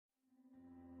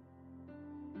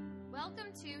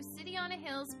Welcome to City on a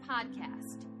Hill's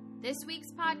podcast. This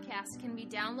week's podcast can be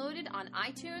downloaded on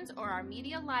iTunes or our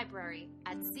media library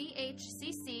at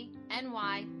chccny.com.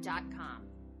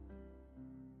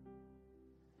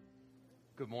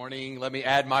 Good morning. Let me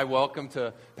add my welcome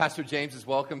to Pastor James's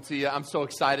welcome to you. I'm so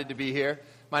excited to be here.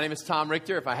 My name is Tom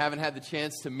Richter. If I haven't had the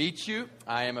chance to meet you,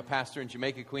 I am a pastor in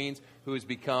Jamaica, Queens, who has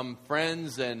become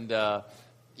friends and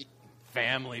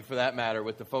family, for that matter,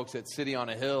 with the folks at City on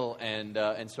a Hill,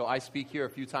 and so I speak here a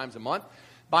few times a month.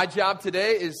 My job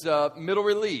today is middle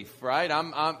relief, right?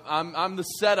 I'm the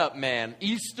setup man.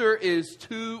 Easter is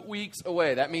 2 weeks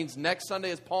away. That means next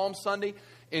Sunday is Palm Sunday.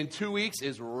 In 2 weeks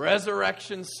is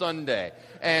Resurrection Sunday,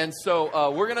 and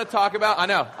so we're going to talk about. I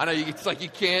know. It's like you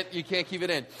can't keep it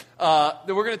in. We're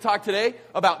going to talk today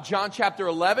about John chapter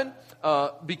 11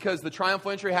 because the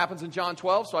triumphal entry happens in John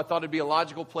 12. So I thought it'd be a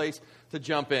logical place to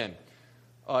jump in.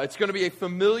 It's going to be a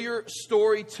familiar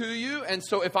story to you, and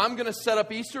so if I'm going to set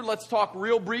up Easter, let's talk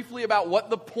real briefly about what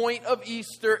the point of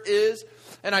Easter is.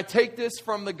 And I take this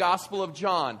from the Gospel of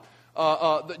John.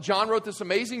 John wrote this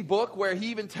amazing book where he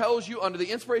even tells you, under the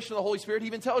inspiration of the Holy Spirit, he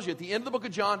even tells you at the end of the book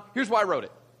of John, here's why I wrote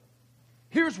it.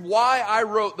 Here's why I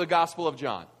wrote the Gospel of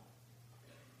John.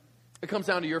 It comes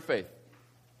down to your faith.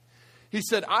 He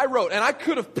said, I wrote, and I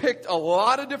could have picked a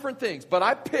lot of different things, but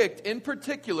I picked in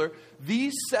particular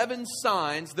these 7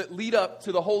 signs that lead up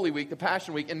to the Holy Week, the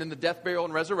Passion Week, and then the death, burial,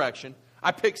 and resurrection.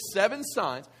 I picked 7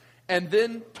 signs. And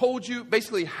then told you,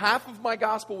 basically half of my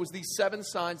gospel was these 7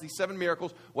 signs, these 7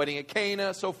 miracles, wedding at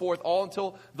Cana, so forth, all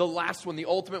until the last one, the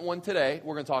ultimate one today,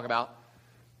 we're going to talk about.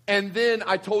 And then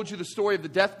I told you the story of the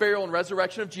death, burial, and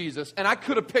resurrection of Jesus. And I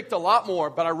could have picked a lot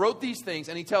more, but I wrote these things,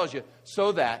 and he tells you,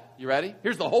 so that, you ready?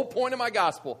 Here's the whole point of my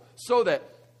gospel, so that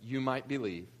you might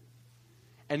believe.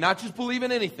 And not just believe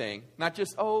in anything, not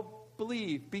just,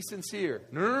 believe, be sincere.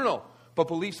 No. But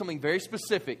believe something very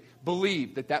specific.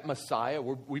 Believe that Messiah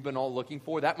we've been all looking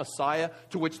for, that Messiah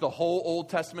to which the whole Old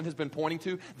Testament has been pointing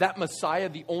to, that Messiah,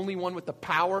 the only one with the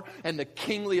power and the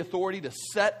kingly authority to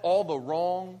set all the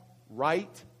wrong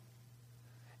right.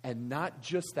 And not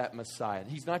just that Messiah.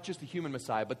 He's not just a human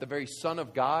Messiah, but the very Son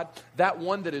of God, that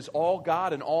one that is all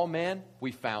God and all man,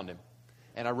 we found him.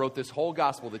 And I wrote this whole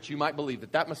gospel that you might believe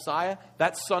that Messiah,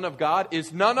 that Son of God,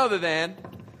 is none other than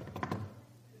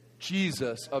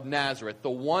Jesus of Nazareth, the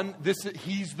one,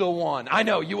 he's the one. I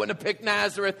know, you wouldn't have picked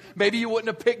Nazareth. Maybe you wouldn't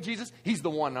have picked Jesus. He's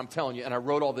the one, I'm telling you. And I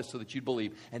wrote all this so that you'd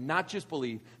believe. And not just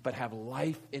believe, but have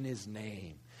life in his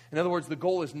name. In other words, the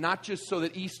goal is not just so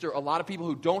that Easter, a lot of people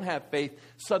who don't have faith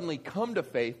suddenly come to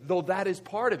faith, though that is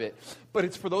part of it. But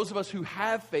it's for those of us who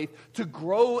have faith to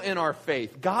grow in our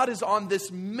faith. God is on this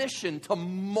mission to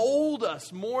mold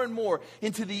us more and more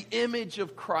into the image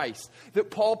of Christ.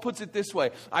 That Paul puts it this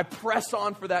way, I press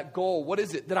on for that goal. What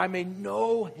is it? That I may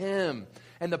know him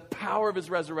and the power of his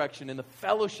resurrection and the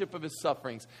fellowship of his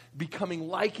sufferings, becoming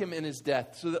like him in his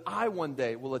death, so that I one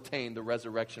day will attain the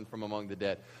resurrection from among the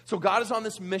dead. So God is on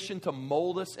this mission to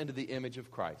mold us into the image of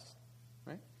Christ.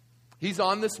 Right? He's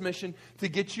on this mission to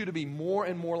get you to be more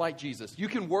and more like Jesus. You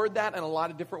can word that in a lot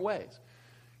of different ways.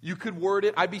 You could word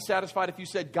it, I'd be satisfied if you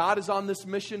said, God is on this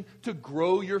mission to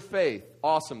grow your faith.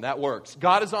 Awesome, that works.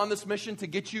 God is on this mission to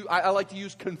get you, I like to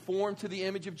use conform to the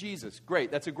image of Jesus. Great,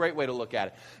 that's a great way to look at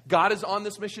it. God is on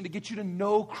this mission to get you to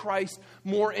know Christ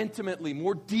more intimately,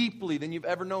 more deeply than you've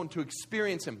ever known, to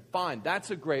experience him. Fine, that's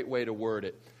a great way to word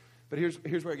it. But here's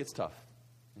where it gets tough.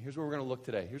 And here's where we're going to look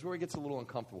today. Here's where it gets a little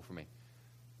uncomfortable for me.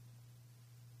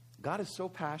 God is so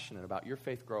passionate about your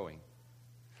faith growing.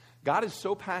 God is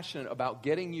so passionate about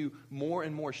getting you more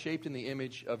and more shaped in the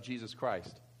image of Jesus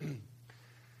Christ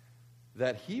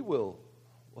that he will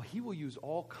use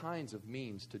all kinds of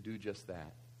means to do just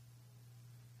that.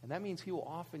 And that means he will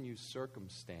often use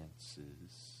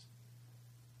circumstances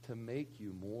to make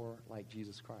you more like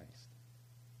Jesus Christ.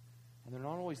 And they're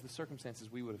not always the circumstances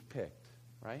we would have picked,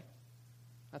 right?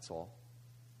 That's all.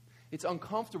 It's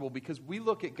uncomfortable because we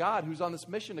look at God who's on this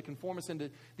mission to conform us into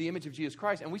the image of Jesus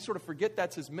Christ, and we sort of forget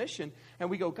that's his mission, and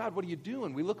we go, God, what are you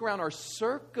doing? We look around our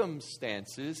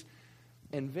circumstances,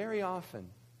 and very often,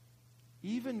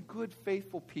 even good,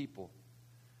 faithful people,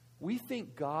 we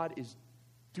think God is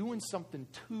doing something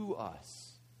to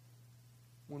us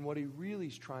when what he really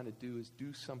is trying to do is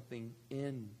do something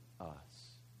in us.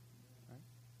 Right?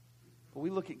 But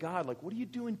we look at God like, what are you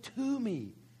doing to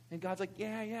me? And God's like,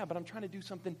 yeah, but I'm trying to do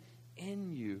something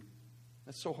in you.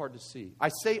 That's so hard to see. I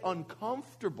say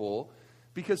uncomfortable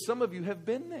because some of you have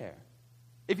been there.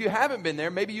 If you haven't been there,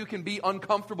 maybe you can be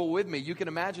uncomfortable with me. You can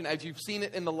imagine, as you've seen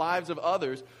it in the lives of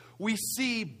others, we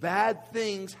see bad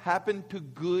things happen to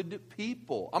good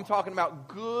people. I'm talking about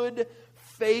good,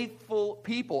 faithful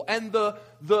people. And the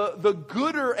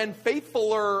gooder and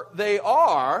faithfuler they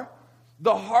are,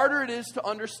 the harder it is to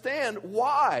understand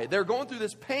why they're going through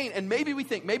this pain. And maybe we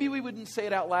think, maybe we wouldn't say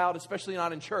it out loud, especially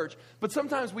not in church, but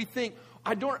sometimes we think,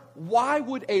 why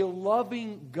would a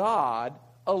loving God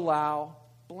allow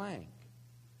blank?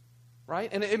 Right?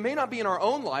 And it may not be in our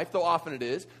own life, though often it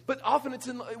is, but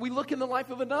often we look in the life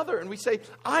of another and we say,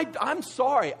 I'm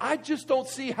sorry, I just don't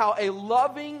see how a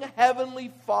loving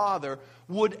Heavenly Father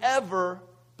would ever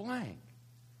blank.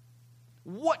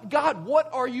 God,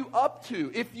 what are you up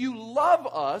to? If you love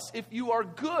us, if you are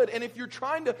good, and if you're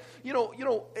trying to,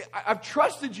 I've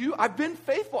trusted you, I've been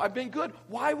faithful, I've been good,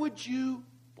 why would you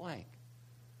blank?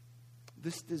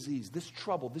 This disease, this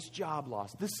trouble, this job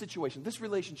loss, this situation, this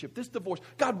relationship, this divorce.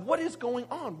 God, what is going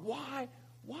on? Why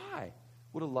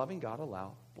would a loving God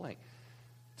allow blank?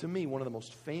 To me, one of the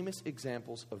most famous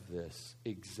examples of this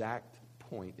exact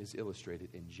point is illustrated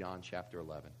in John chapter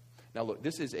 11. Now look,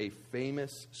 this is a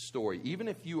famous story. Even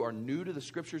if you are new to the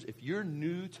Scriptures, if you're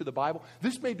new to the Bible,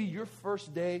 this may be your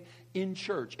first day in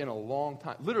church in a long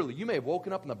time. Literally, you may have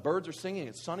woken up and the birds are singing,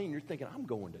 it's sunny, and you're thinking, I'm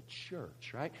going to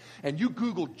church, right? And you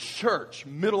Googled church,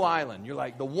 Middle Island. You're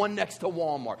like, the one next to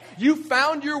Walmart. You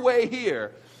found your way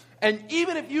here. And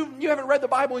even if you haven't read the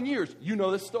Bible in years, you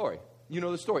know this story. You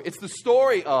know the story. It's the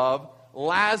story of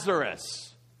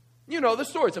Lazarus. You know the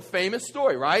story. It's a famous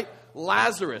story, right?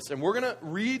 Lazarus. And we're going to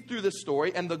read through this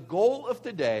story. And the goal of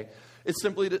today is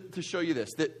simply to show you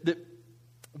this. That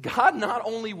God not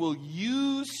only will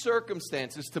use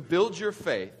circumstances to build your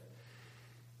faith,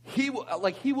 He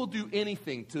will do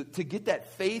anything to get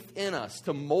that faith in us,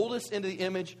 to mold us into the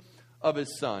image of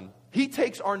His Son. He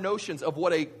takes our notions of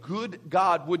what a good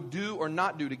God would do or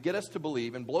not do to get us to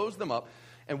believe and blows them up.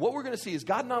 And what we're going to see is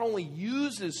God not only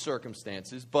uses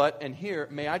circumstances, but, and here,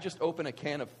 may I just open a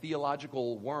can of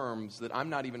theological worms that I'm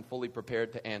not even fully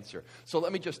prepared to answer. So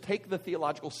let me just take the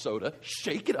theological soda,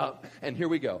 shake it up, and here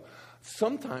we go.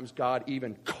 Sometimes God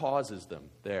even causes them.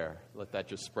 There, let that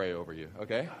just spray over you,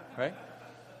 okay? Right?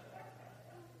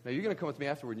 Now you're going to come with me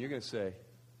afterward and you're going to say,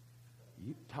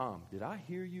 Tom, did I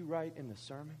hear you right in the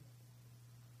sermon?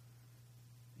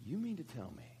 You mean to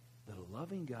tell me that a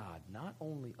loving God not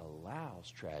only allows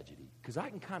tragedy, because I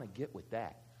can kind of get with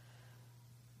that,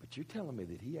 but you're telling me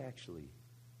that He actually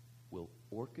will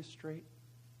orchestrate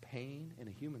pain in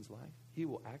a human's life? He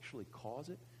will actually cause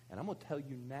it? And I'm going to tell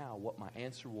you now what my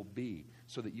answer will be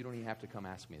so that you don't even have to come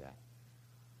ask me that.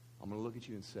 I'm going to look at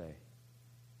you and say,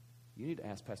 you need to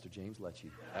ask Pastor James Lecce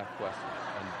that question.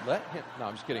 And let him, no,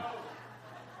 I'm just kidding.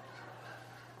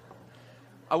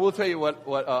 I will tell you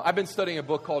what I've been studying a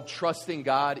book called Trusting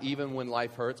God Even When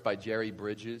Life Hurts by Jerry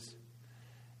Bridges.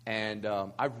 And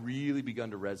I've really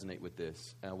begun to resonate with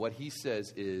this. What he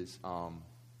says is,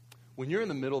 when you're in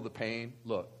the middle of the pain,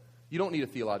 look, you don't need a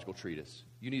theological treatise.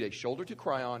 You need a shoulder to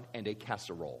cry on and a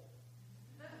casserole.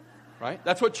 Right?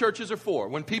 That's what churches are for.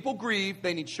 When people grieve,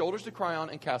 they need shoulders to cry on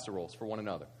and casseroles for one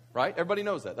another. Right? Everybody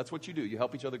knows that. That's what you do. You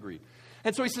help each other grieve.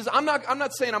 And so he says, I'm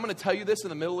not saying I'm going to tell you this in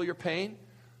the middle of your pain.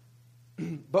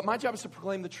 But my job is to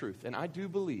proclaim the truth. And I do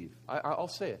believe, I'll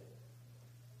say it,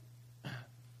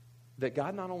 that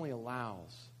God not only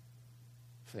allows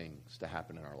things to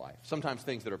happen in our life, sometimes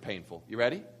things that are painful. You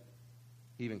ready?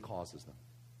 He even causes them.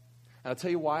 And I'll tell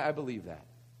you why I believe that.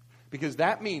 Because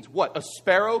that means, what? A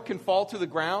sparrow can fall to the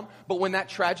ground, but when that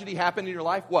tragedy happened in your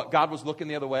life, what? God was looking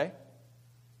the other way?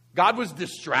 God was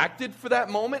distracted for that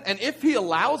moment, and if He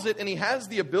allows it and He has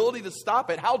the ability to stop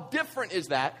it, how different is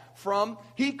that from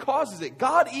He causes it?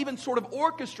 God even sort of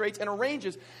orchestrates and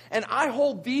arranges, and I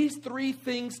hold these three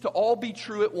things to all be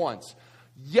true at once.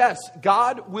 Yes,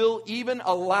 God will even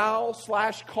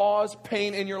allow/cause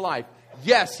pain in your life.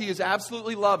 Yes, He is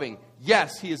absolutely loving.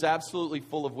 Yes, He is absolutely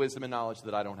full of wisdom and knowledge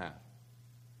that I don't have.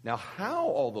 Now, how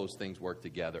all those things work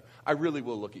together, I really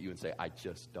will look at you and say, I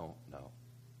just don't know.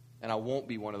 And I won't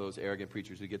be one of those arrogant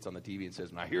preachers who gets on the TV and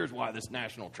says, now here's why this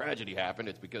national tragedy happened.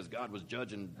 It's because God was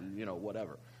judging,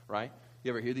 whatever, right?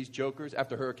 You ever hear these jokers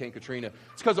after Hurricane Katrina?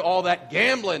 It's because of all that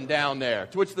gambling down there.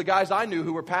 To which the guys I knew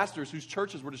who were pastors whose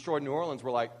churches were destroyed in New Orleans were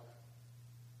like,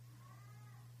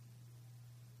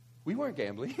 we weren't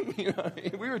gambling.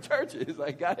 We were churches.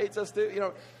 Like, God hates us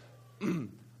too.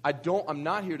 I'm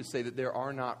not here to say that there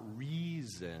are not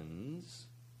reasons.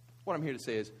 What I'm here to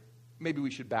say is, maybe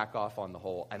we should back off on the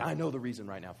whole, and I know the reason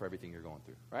right now for everything you're going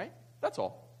through, right? That's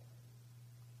all.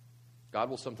 God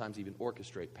will sometimes even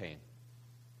orchestrate pain.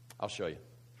 I'll show you.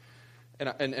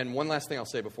 And one last thing I'll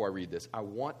say before I read this. I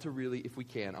want to really, if we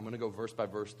can, I'm going to go verse by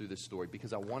verse through this story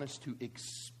because I want us to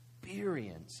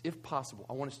experience, if possible,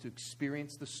 I want us to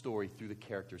experience the story through the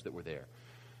characters that were there.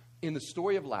 In the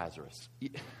story of Lazarus,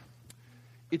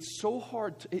 it's so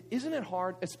hard. Isn't it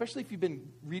hard, especially if you've been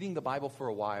reading the Bible for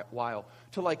a while,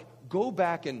 to like go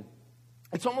back and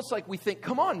it's almost like we think,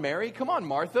 come on, Mary, come on,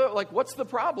 Martha. Like, what's the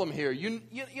problem here? You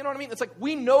know what I mean? It's like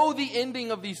we know the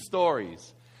ending of these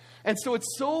stories. And so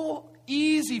it's so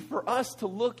easy for us to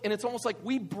look, and it's almost like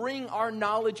we bring our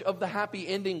knowledge of the happy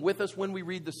ending with us when we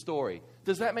read the story.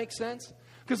 Does that make sense?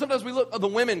 Because sometimes we look at the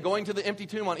women going to the empty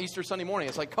tomb on Easter Sunday morning.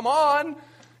 It's like, come on,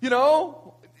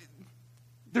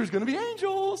 there's going to be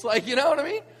angels. Like, you know what I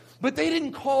mean? But they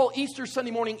didn't call Easter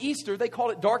Sunday morning Easter. They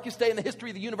called it darkest day in the history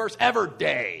of the universe ever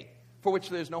day, for which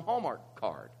there's no Hallmark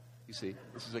card. You see,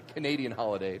 this is a Canadian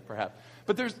holiday, perhaps.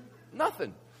 But there's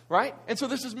nothing, right? And so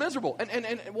this is miserable.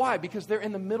 And why? Because they're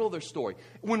in the middle of their story.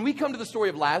 When we come to the story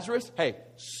of Lazarus, hey,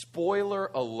 spoiler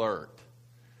alert.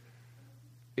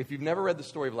 If you've never read the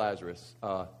story of Lazarus,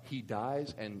 he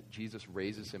dies and Jesus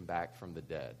raises him back from the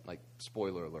dead. Like,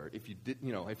 spoiler alert. If you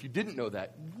didn't know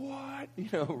that, what?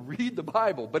 Read the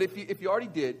Bible. But if you already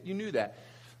did, you knew that.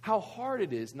 How hard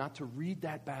it is not to read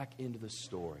that back into the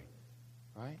story,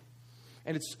 right?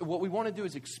 And it's what we want to do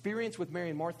is experience with Mary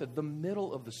and Martha the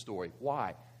middle of the story.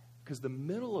 Why? Because the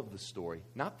middle of the story,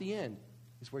 not the end,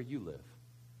 is where you live.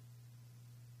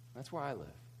 That's where I live.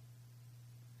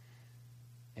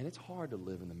 And it's hard to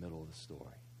live in the middle of the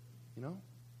story,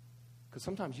 Because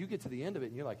sometimes you get to the end of it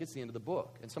and you're like, it's the end of the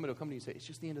book. And somebody will come to you and say, it's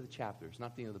just the end of the chapter. It's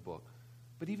not the end of the book.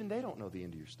 But even they don't know the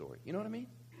end of your story. You know what I mean?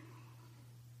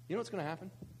 You know what's going to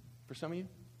happen for some of you?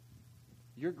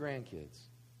 Your grandkids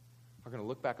are going to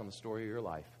look back on the story of your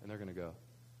life and they're going to go,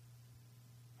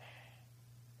 man,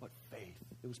 what faith.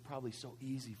 It was probably so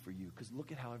easy for you because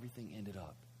look at how everything ended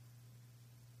up.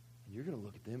 And you're going to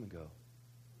look at them and go,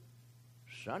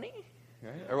 Sonny?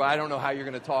 Right? Or I don't know how you're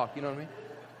going to talk. You know what I mean?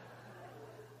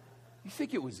 You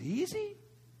think it was easy?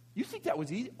 You think that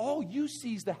was easy? All you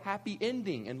see is the happy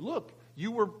ending. And look,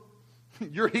 you're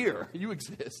here. You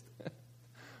exist.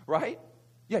 Right?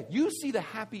 Yeah, you see the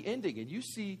happy ending and you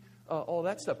see all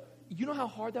that stuff. You know how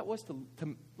hard that was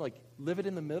to live it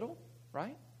in the middle?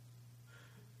 Right?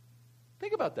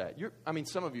 Think about that.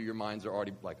 Some of you, your minds are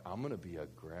already like, I'm going to be a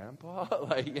grandpa.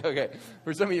 Okay.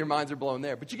 For some of you, your minds are blown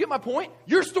there. But you get my point?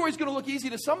 Your story's going to look easy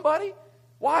to somebody.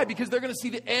 Why? Because they're going to see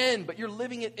the end, but you're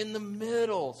living it in the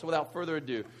middle. So without further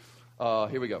ado,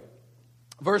 here we go.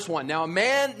 Verse 1. Now a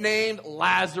man named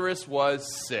Lazarus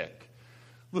was sick.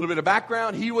 A little bit of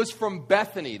background. He was from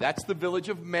Bethany. That's the village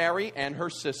of Mary and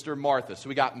her sister Martha. So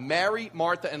we got Mary,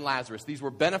 Martha, and Lazarus. These were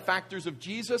benefactors of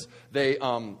Jesus. They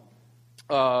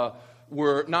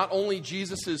were not only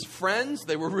Jesus' friends,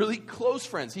 they were really close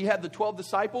friends. He had the 12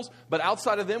 disciples, but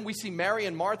outside of them, we see Mary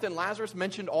and Martha and Lazarus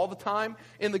mentioned all the time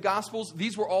in the Gospels.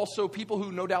 These were also people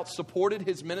who no doubt supported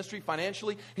his ministry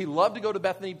financially. He loved to go to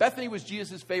Bethany. Bethany was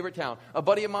Jesus' favorite town. A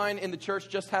buddy of mine in the church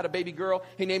just had a baby girl.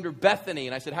 He named her Bethany,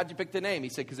 and I said, how'd you pick the name? He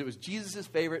said, because it was Jesus'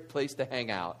 favorite place to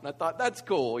hang out. And I thought, that's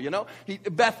cool,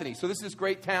 Bethany. So this is this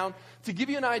great town. To give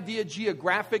you an idea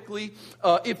geographically,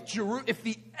 if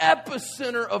the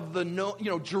epicenter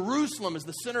of Jerusalem is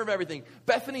the center of everything,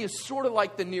 Bethany is sort of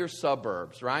like the near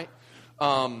suburbs, right?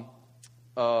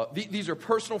 These are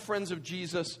personal friends of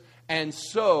Jesus. And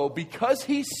so, because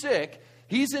he's sick,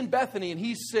 he's in Bethany and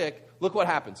he's sick, look what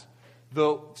happens.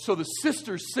 So the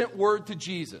sisters sent word to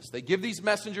Jesus. They give these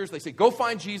messengers, they say, go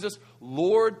find Jesus.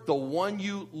 Lord, the one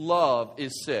you love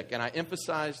is sick. And I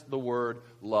emphasize the word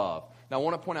love. Now, I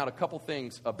want to point out a couple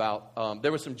things about,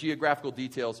 there were some geographical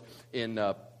details in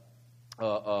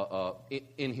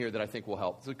here that I think will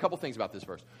help. So a couple things about this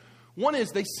verse. One is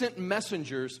they sent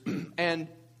messengers, and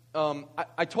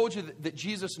I told you that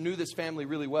Jesus knew this family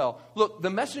really well. Look, the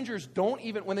messengers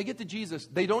when they get to Jesus,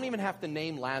 they don't even have to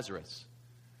name Lazarus.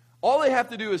 All they have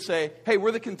to do is say, hey,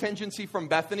 we're the contingency from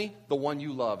Bethany. The one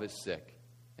you love is sick.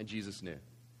 And Jesus knew. Do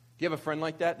you have a friend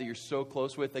like that you're so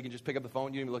close with, they can just pick up the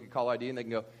phone, you don't even look at call ID, and they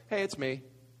can go, hey, it's me.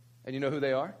 And you know who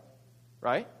they are?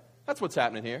 Right? That's what's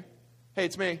happening here. Hey,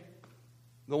 it's me.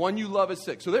 The one you love is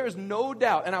sick. So there is no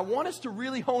doubt. And I want us to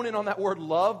really hone in on that word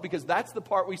love, because that's the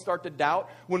part we start to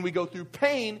doubt when we go through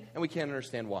pain and we can't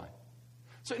understand why.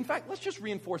 So in fact, let's just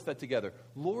reinforce that together.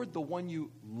 Lord, the one you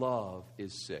love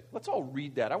is sick. Let's all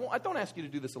read that. I don't ask you to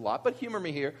do this a lot, but humor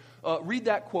me here. Read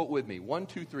that quote with me. 1,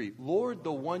 2, 3. Lord,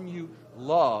 the one you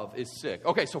love is sick.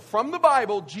 Okay, so from the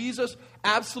Bible, Jesus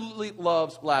absolutely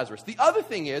loves Lazarus. The other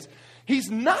thing is, he's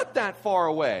not that far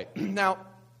away. Now,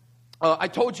 I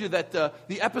told you that the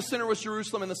epicenter was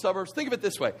Jerusalem and the suburbs. Think of it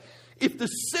this way. If the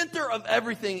center of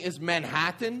everything is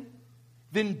Manhattan,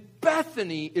 then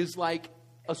Bethany is like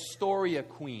Astoria,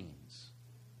 Queens.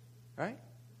 Right?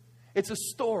 It's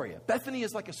Astoria. Bethany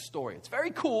is like Astoria. It's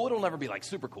very cool. It'll never be like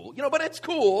super cool, but it's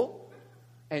cool.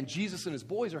 And Jesus and his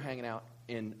boys are hanging out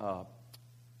in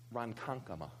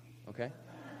Ronkonkoma, okay?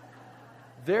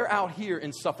 They're out here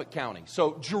in Suffolk County.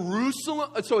 So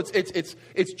Jerusalem, so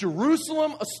it's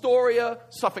Jerusalem, Astoria,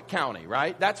 Suffolk County,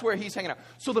 right? That's where he's hanging out.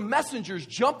 So the messengers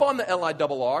jump on the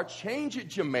LIRR, change at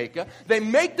Jamaica. They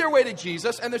make their way to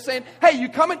Jesus, and they're saying, hey, you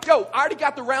come and go. I already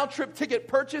got the round trip ticket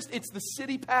purchased. It's the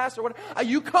city pass or whatever.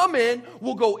 You come in,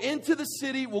 we'll go into the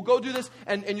city, we'll go do this,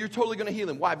 and you're totally going to heal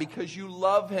him. Why? Because you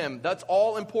love him. That's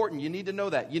all important. You need to know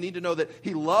that. You need to know that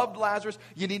he loved Lazarus.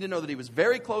 You need to know that he was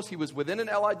very close. He was within an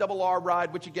LIRR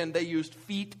ride, which again, they used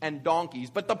feet and donkeys.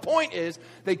 But the point is,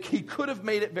 he could have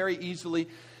made it very easily.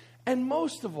 And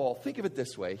most of all, think of it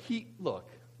this way. Look,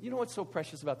 you know what's so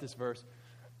precious about this verse?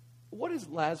 What is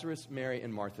Lazarus, Mary,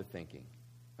 and Martha thinking?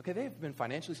 Okay, they have been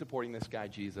financially supporting this guy,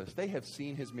 Jesus. They have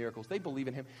seen his miracles. They believe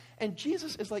in him. And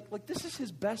Jesus is like this is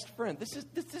his best friend. This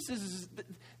is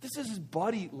his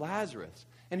buddy, Lazarus.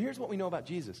 And here's what we know about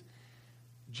Jesus.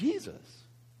 Jesus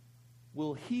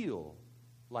will heal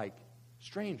like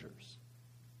strangers.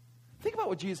 Think about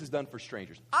what Jesus has done for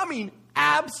strangers. I mean,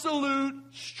 absolute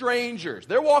strangers.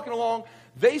 They're walking along.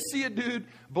 They see a dude,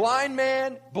 blind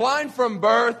man, blind from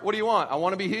birth. What do you want? I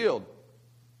want to be healed.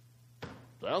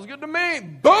 Sounds good to me.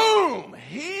 Boom!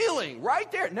 Healing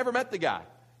right there. Never met the guy.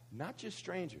 Not just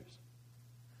strangers.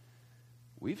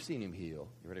 We've seen him heal.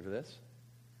 You ready for this?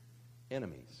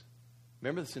 Enemies.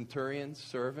 Remember the centurion's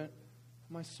servant?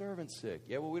 My servant's sick.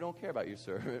 Yeah, well, we don't care about your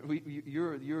servant.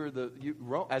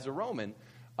 As a Roman,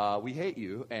 we hate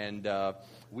you, and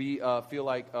we feel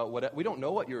like we don't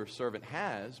know what your servant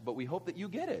has, but we hope that you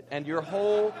get it, and your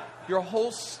whole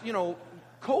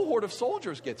cohort of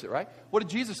soldiers gets it, right? What did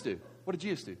Jesus do?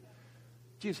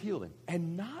 Jesus healed him,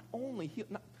 and not only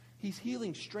he's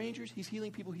healing strangers, he's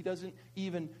healing people he doesn't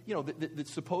even that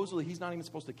supposedly he's not even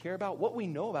supposed to care about. What we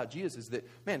know about Jesus is that,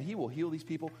 man, he will heal these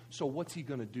people. So what's he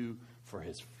going to do for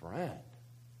his friend?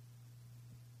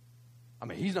 I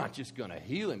mean, he's not just going to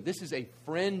heal him. This is a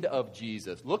friend of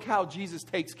Jesus. Look how Jesus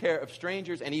takes care of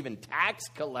strangers and even tax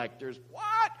collectors.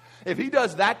 What? If he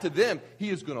does that to them,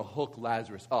 he is going to hook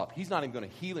Lazarus up. He's not even going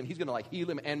to heal him. He's going to heal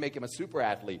him and make him a super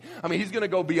athlete. I mean, he's going to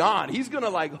go beyond. He's going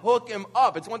to hook him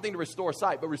up. It's one thing to restore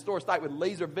sight, but restore sight with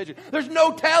laser vision. There's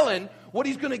no telling what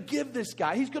he's going to give this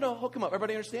guy. He's going to hook him up.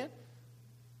 Everybody understand?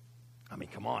 I mean,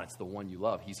 come on. It's the one you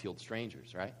love. He's healed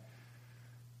strangers, right?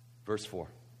 Verse 4.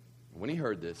 When he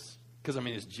heard this, because, I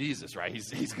mean, it's Jesus, right?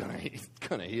 He's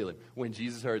gonna heal him. When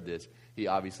Jesus heard this, he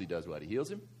obviously does what? He heals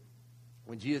him.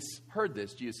 When Jesus heard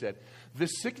this, Jesus said,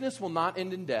 "This sickness will not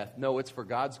end in death. No, it's for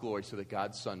God's glory, so that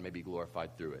God's Son may be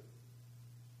glorified through it."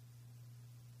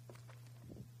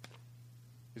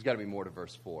 There's got to be more to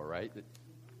verse 4, right? That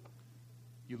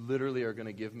you literally are going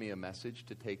to give me a message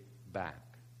to take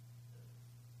back.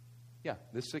 Yeah,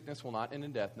 this sickness will not end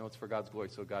in death. No, it's for God's glory,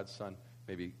 so God's Son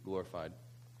may be glorified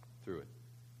through it.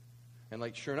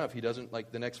 And sure enough, he doesn't,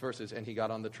 the next verse is, and he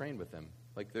got on the train with them.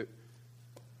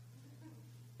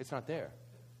 It's not there.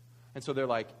 And so they're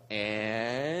like,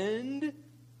 and?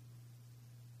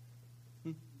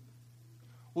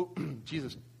 Well,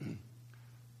 Jesus,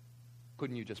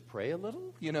 couldn't you just pray a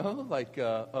little?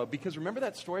 Because remember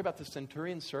that story about the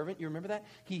centurion servant? You remember that?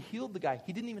 He healed the guy.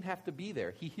 He didn't even have to be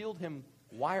there. He healed him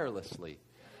wirelessly.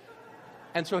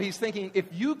 And so he's thinking, if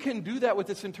you can do that with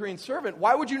the centurion servant,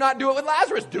 why would you not do it with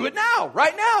Lazarus? Do it now,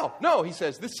 right now. No, he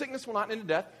says, this sickness will not end in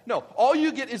death. No, all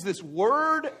you get is this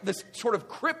word, this sort of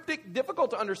cryptic,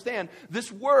 difficult to understand,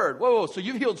 this word. Whoa, so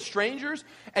you've healed strangers,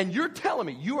 and you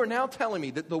are now telling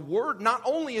me that the word, not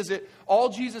only is it all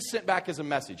Jesus sent back as a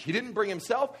message. He didn't bring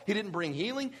himself. He didn't bring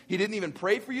healing. He didn't even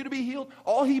pray for you to be healed.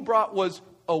 All he brought was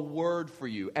a word for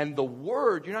you. And the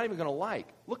word you're not even going to like.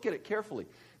 Look at it carefully.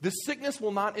 The sickness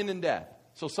will not end in death.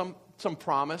 So some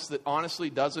promise that honestly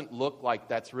doesn't look like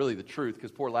that's really the truth,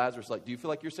 because poor Lazarus do you feel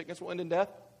like your sickness will end in death?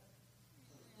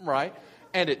 Right?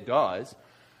 And it does.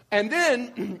 And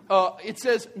then it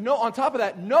says, no, on top of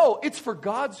that, no, it's for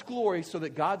God's glory so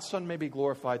that God's Son may be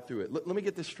glorified through it. Let me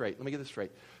get this straight.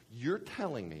 You're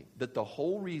telling me that the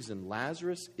whole reason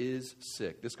Lazarus is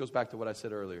sick, this goes back to what I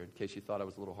said earlier in case you thought I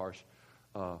was a little harsh.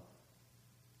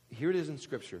 Here it is in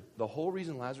Scripture. The whole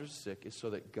reason Lazarus is sick is so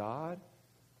that God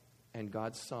and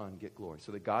God's Son get glory.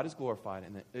 So that God is glorified,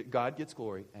 and that God gets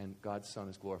glory, and God's Son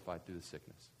is glorified through the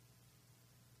sickness.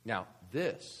 Now,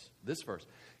 this verse,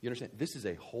 you understand, this is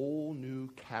a whole new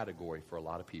category for a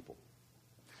lot of people.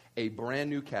 A brand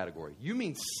new category. You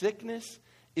mean sickness,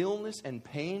 illness, and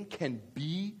pain can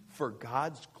be for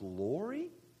God's glory?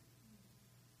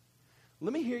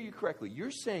 Let me hear you correctly.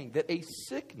 You're saying that a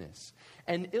sickness,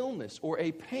 an illness, or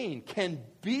a pain can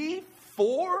be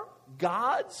for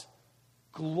God's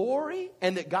glory,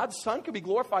 and that God's Son could be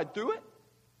glorified through it?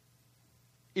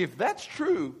 If that's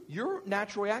true, your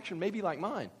natural reaction may be like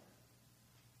mine.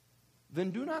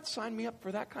 Then do not sign me up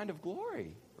for that kind of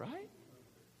glory, right?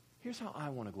 Here's how I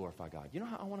want to glorify God. You know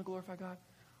how I want to glorify God?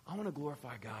 I want to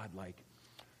glorify God like,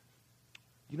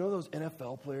 you know those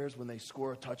NFL players when they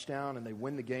score a touchdown and they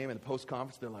win the game in the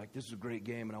post-conference, they're like, this is a great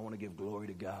game and I want to give glory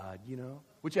to God, you know?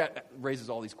 Which raises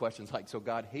all these questions like, so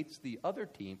God hates the other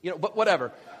team? You know, but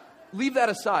whatever. Leave that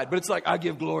aside. But it's like, I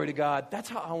give glory to God. That's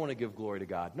how I want to give glory to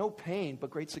God. No pain, but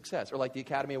great success. Or like the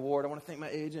Academy Award, I want to thank my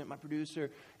agent, my producer,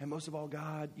 and most of all,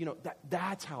 God. You know,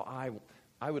 that's how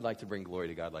I would like to bring glory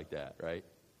to God like that, right?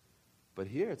 But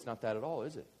here, it's not that at all,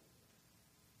 is it?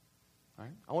 All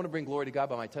right? I want to bring glory to God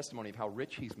by my testimony of how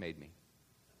rich He's made me.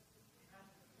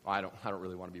 Well, I don't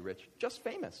really want to be rich. Just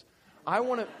famous. I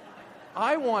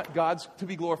want God to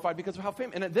be glorified because of how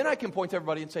famous. And then I can point to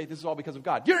everybody and say, this is all because of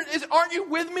God. Aren't you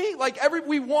with me? Like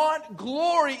we want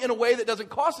glory in a way that doesn't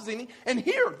cost us anything. And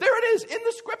here, there it is in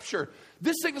the scripture.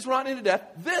 This sickness will not end in death.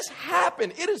 This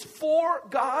happened. It is for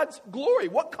God's glory.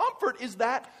 What comfort is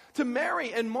that to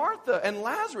Mary and Martha and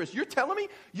Lazarus? You're telling me?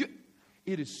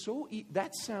 It is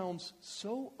that sounds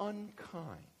so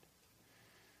unkind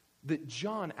that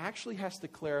John actually has to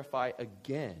clarify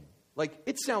again. Like,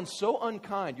 it sounds so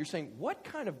unkind. You're saying, what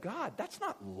kind of God? That's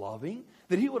not loving.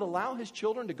 That He would allow His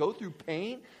children to go through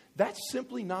pain? That's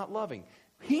simply not loving.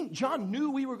 John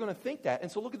knew we were going to think that.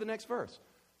 And so look at the next verse.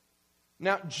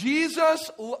 Now,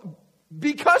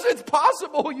 because it's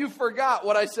possible you forgot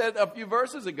what I said a few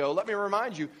verses ago, let me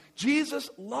remind you, Jesus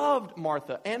loved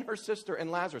Martha and her sister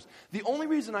and Lazarus. The only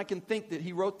reason I can think that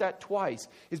He wrote that twice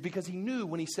is because He knew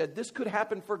when He said this could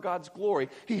happen for God's glory,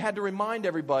 He had to remind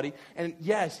everybody, and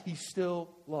yes, He still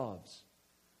loves.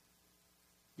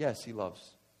 Yes, He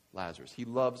loves Lazarus. He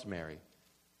loves Mary,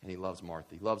 and He loves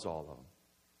Martha. He loves all of them.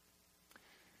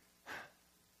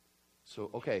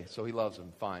 So He loves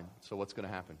them, fine. So what's going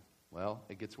to happen? Well,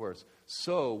 it gets worse.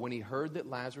 So, when He heard that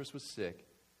Lazarus was sick,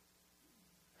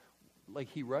 like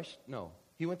he rushed? No.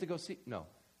 He went to go see? No.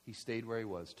 He stayed where He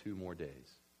was 2 more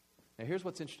days. Now, here's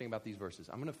what's interesting about these verses.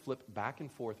 I'm going to flip back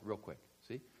and forth real quick.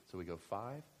 See? So, we go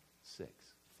 5, 6,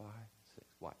 5, 6.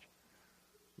 Watch.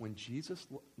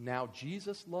 Now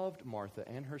Jesus loved Martha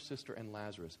and her sister and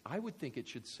Lazarus. I would think it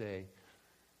should say,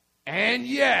 and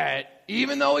yet,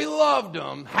 even though He loved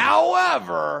them,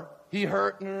 however, He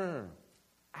hurt. No.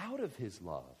 Out of His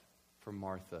love for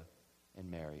Martha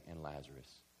and Mary and Lazarus.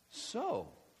 So,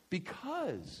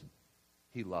 because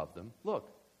He loved them, look,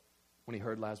 when He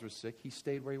heard Lazarus sick, He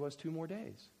stayed where he was 2 more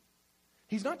days.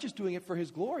 He's not just doing it for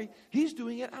His glory, He's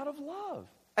doing it out of love.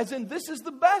 As in, this is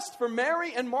the best for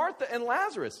Mary and Martha and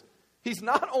Lazarus. He's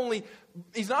not only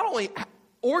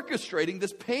orchestrating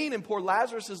this pain in poor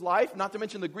Lazarus' life, not to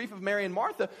mention the grief of Mary and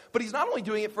Martha, but He's not only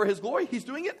doing it for His glory, He's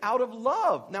doing it out of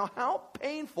love. Now, how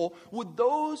painful would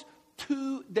those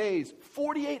 2 days,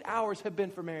 48 hours have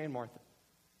been for Mary and Martha?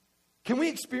 Can we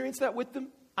experience that with them?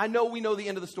 I know we know the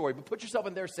end of the story, but put yourself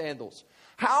in their sandals.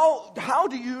 How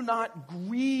do you not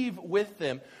grieve with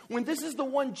them when this is the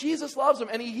one Jesus loves them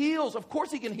and He heals? Of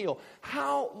course He can heal.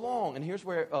 How long? And here's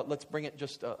where, let's bring it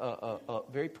just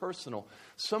very personal.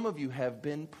 Some of you have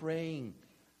been praying,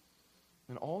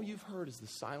 and all you've heard is the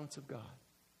silence of God.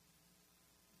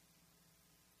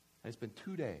 And it's been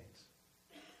 2 days.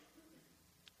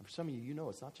 And for some of you, you know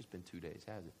it's not just been 2 days,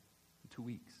 has it? 2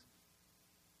 weeks.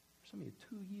 For some of you,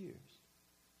 2 years.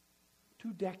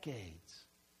 2 decades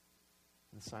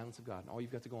in the silence of God. And all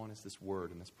you've got to go on is this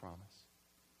word and this promise.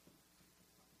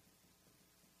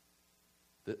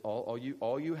 That all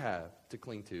you have to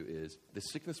cling to is, the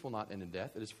sickness will not end in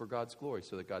death. It is for God's glory,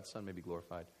 so that God's Son may be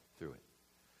glorified through it.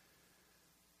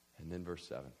 And then verse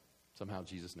 7. Somehow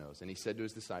Jesus knows. And He said to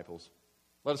His disciples,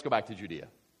 let us go back to Judea.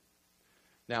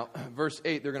 Now, verse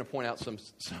 8, they're going to point out some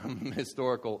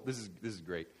historical, this is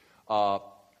great.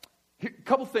 A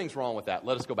couple things wrong with that.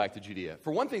 Let us go back to Judea.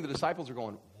 For one thing, the disciples are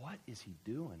going, what is He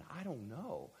doing? I don't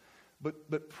know.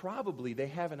 But probably they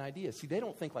have an idea. See, they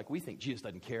don't think like we think. Jesus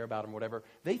doesn't care about them or whatever.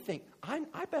 They think,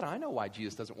 I bet I know why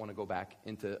Jesus doesn't want to go back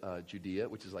into Judea,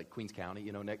 which is like Queens County,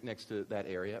 you know, next to that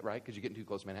area, right? Because you're getting too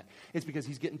close to Manhattan. It's because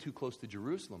He's getting too close to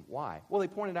Jerusalem. Why? Well, they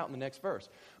pointed out in the next verse.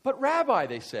 But Rabbi,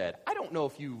 they said, I don't know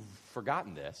if you've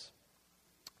forgotten this,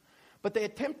 but they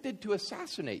attempted to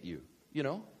assassinate you, you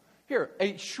know. Here,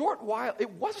 a short while,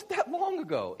 it wasn't that long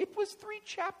ago. It was 3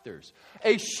 chapters.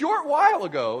 A short while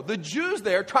ago, the Jews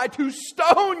there tried to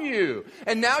stone you.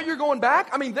 And now you're going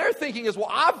back? I mean, their thinking is, well,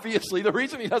 obviously, the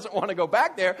reason he doesn't want to go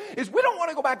back there is we don't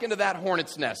want to go back into that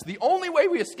hornet's nest. The only way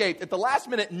we escaped, at the last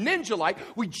minute, ninja-like,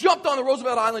 we jumped on the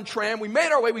Roosevelt Island tram, we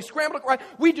made our way, we scrambled across.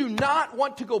 We do not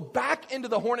want to go back into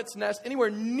the hornet's nest anywhere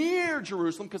near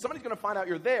Jerusalem because somebody's going to find out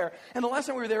you're there. And the last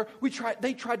time we were there,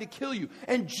 they tried to kill you.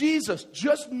 And Jesus,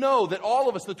 just know that all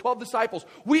of us, the 12 disciples,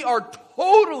 we are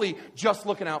totally just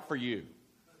looking out for you.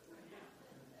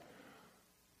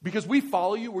 Because we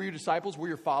follow you, we're your disciples, we're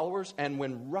your followers, and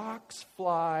when rocks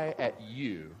fly at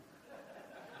you,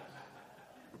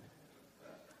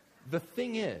 the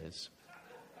thing is,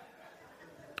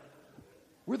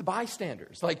 we're the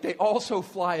bystanders. Like, they also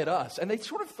fly at us, and they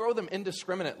sort of throw them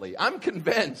indiscriminately. I'm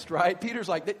convinced, right? Peter's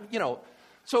like,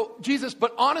 so Jesus,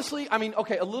 but honestly, I mean,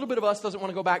 okay, a little bit of us doesn't want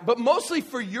to go back, but mostly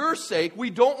for your sake, we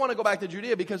don't want to go back to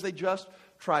Judea because they just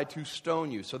tried to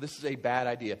stone you. So this is a bad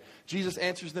idea. Jesus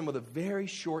answers them with a very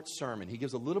short sermon. He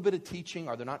gives a little bit of teaching.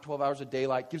 Are there not 12 hours of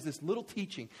daylight? Gives this little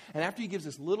teaching. And after he gives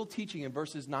this little teaching in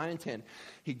verses 9 and 10,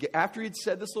 after he'd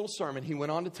said this little sermon, he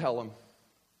went on to tell them,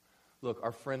 look,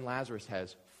 our friend Lazarus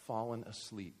has fallen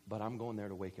asleep, but I'm going there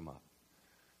to wake him up.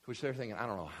 To which they're thinking, I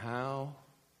don't know how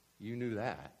you knew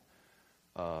that.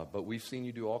 But we've seen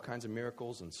you do all kinds of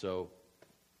miracles, and so,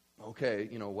 okay,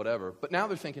 whatever. But now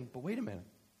they're thinking, but wait a minute.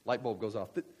 Light bulb goes off.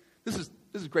 This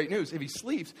is great news. If he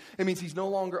sleeps, it means he's no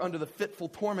longer under the fitful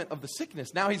torment of the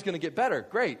sickness. Now he's going to get better.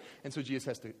 Great. And so Jesus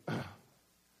has to,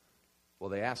 well,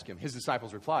 they ask him. His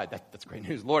disciples replied, that's great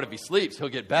news. Lord, if he sleeps, he'll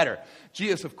get better.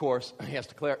 Jesus, of course,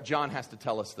 John has to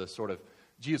tell us the sort of,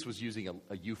 Jesus was using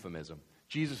a euphemism.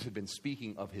 Jesus had been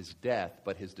speaking of his death,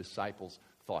 but his disciples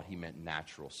thought he meant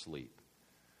natural sleep.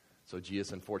 So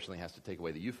Jesus, unfortunately, has to take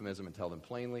away the euphemism and tell them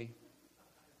plainly,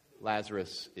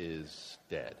 Lazarus is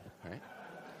dead, right?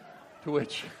 To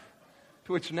which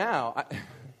now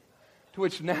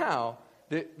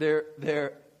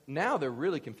they're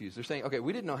really confused. They're saying, okay,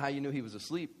 we didn't know how you knew he was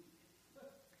asleep.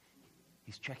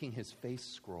 He's checking his face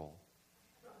scroll.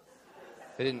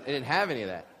 They didn't have any of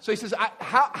that. So he says,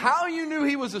 how you knew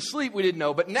he was asleep, we didn't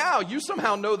know. But now you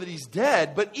somehow know that he's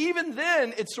dead. But even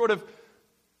then, it sort of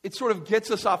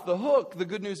gets us off the hook. The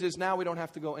good news is now we don't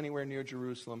have to go anywhere near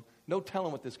Jerusalem. No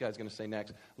telling what this guy's going to say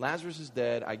next. Lazarus is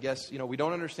dead. I guess, we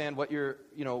don't understand what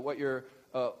we're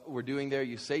doing there.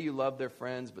 You say you love their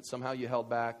friends, but somehow you held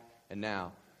back.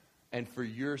 And for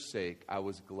your sake, I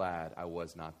was glad I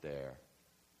was not there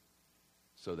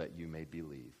so that you may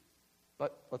believe.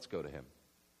 But let's go to him.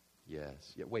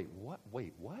 Yes. Yeah. Wait, what?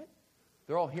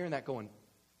 They're all hearing that going,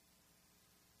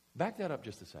 back that up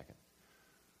just a second.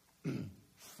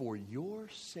 For your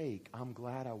sake, I'm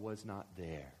glad I was not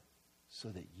there, so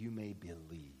that you may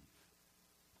believe.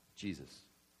 Jesus,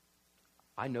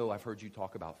 I know I've heard you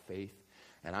talk about faith,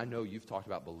 and I know you've talked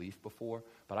about belief before,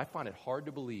 but I find it hard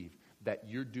to believe that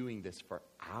you're doing this for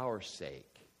our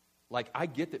sake. Like, I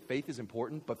get that faith is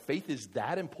important, but faith is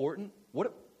that important?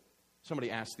 Somebody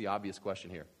asked the obvious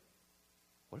question here.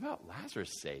 What about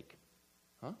Lazarus' sake?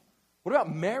 Huh? What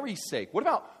about Mary's sake? What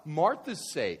about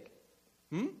Martha's sake?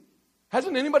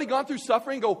 Hasn't anybody gone through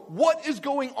suffering and go, what is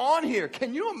going on here?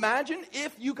 Can you imagine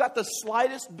if you got the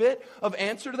slightest bit of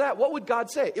answer to that? What would God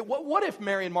say? What if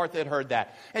Mary and Martha had heard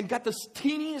that and got the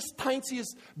teeniest,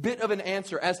 tiniest bit of an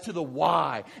answer as to the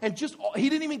why? And he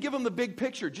didn't even give them the big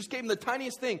picture, just gave them the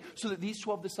tiniest thing so that these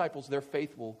 12 disciples, their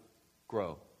faith will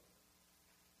grow.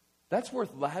 That's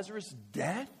worth Lazarus'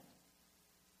 death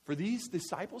for these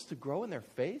disciples to grow in their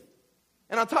faith?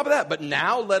 And on top of that, but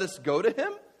now let us go to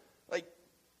him?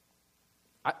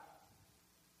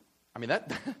 I mean,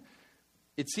 that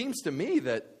it seems to me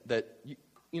that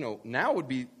now would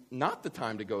be not the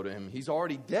time to go to him. He's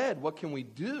already dead. What can we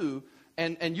do?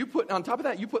 And you put, on top of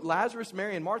that, you put Lazarus,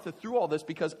 Mary, and Martha through all this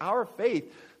because our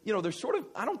faith, they're sort of,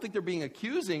 I don't think they're being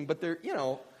accusing, but they're,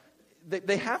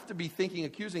 they have to be thinking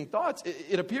accusing thoughts.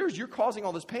 It appears you're causing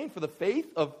all this pain for the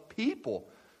faith of people.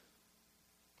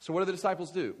 So what do the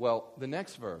disciples do? Well, the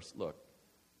next verse, look.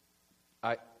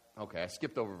 I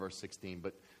skipped over verse 16,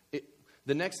 but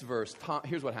the next verse,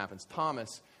 here's what happens.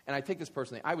 Thomas, and I take this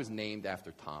personally, I was named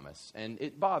after Thomas, and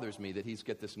it bothers me that he's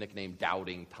got this nickname,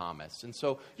 Doubting Thomas. And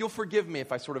so you'll forgive me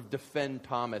if I sort of defend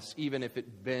Thomas, even if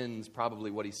it bends probably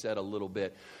what he said a little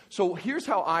bit. So here's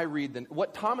how I read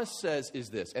what Thomas says is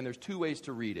this, and there's 2 ways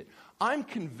to read it. I'm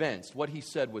convinced what he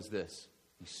said was this.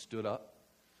 He stood up,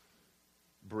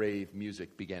 brave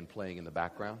music began playing in the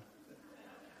background,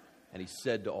 and he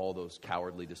said to all those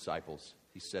cowardly disciples,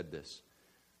 he said this.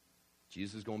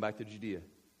 Jesus is going back to Judea.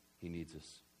 He needs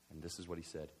us. And this is what he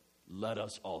said. let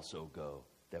us also go,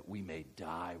 that we may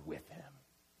die with him.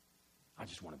 I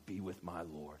just want to be with my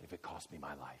Lord if it costs me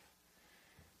my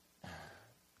life.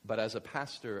 But as a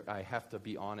pastor, I have to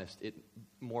be honest, it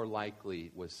more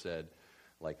likely was said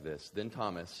like this. Then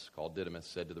Thomas, called Didymus,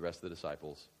 said to the rest of the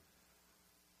disciples,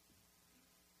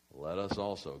 let us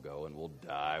also go and we'll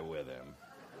die with him.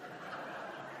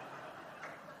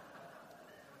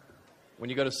 When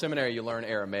you go to seminary, you learn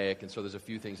Aramaic, and so there's a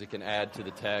few things that can add to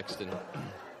the text.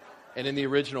 And in the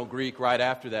original Greek, right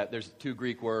after that, there's two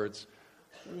Greek words,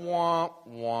 wah,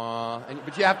 wah.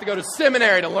 But you have to go to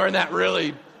seminary to learn that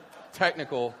really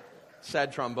technical,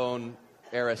 sad trombone,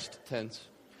 aorist tense.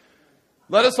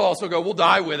 Let us also go. We'll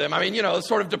die with him. I mean, it's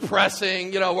sort of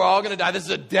depressing. We're all going to die. This is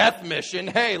a death mission.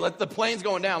 Hey, the plane's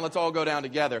going down. Let's all go down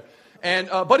together. And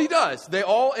but he does. They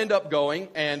all end up going,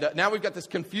 and now we've got this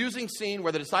confusing scene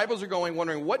where the disciples are going,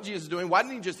 wondering what Jesus is doing. Why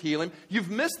didn't he just heal him? You've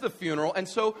missed the funeral. And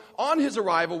so on his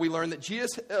arrival, we learn that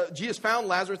Jesus found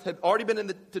Lazarus had already been in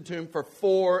the tomb for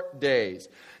 4 days.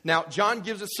 Now, John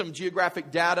gives us some geographic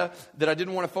data that I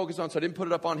didn't want to focus on, so I didn't put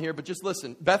it up on here. But just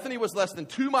listen. Bethany was less than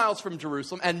 2 miles from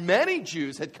Jerusalem, and many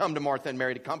Jews had come to Martha and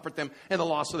Mary to comfort them in the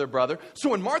loss of their brother. So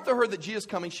when Martha heard that Jesus was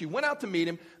coming, she went out to meet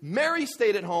him. Mary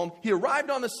stayed at home. He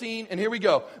arrived on the scene, and here we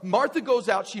go. Martha goes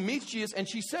out. She meets Jesus, and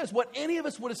she says what any of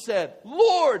us would have said.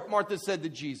 Lord, Martha said to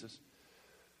Jesus,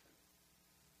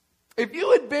 if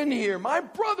you had been here, my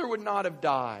brother would not have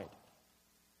died.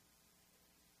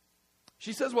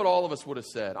 She says what all of us would have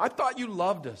said. I thought you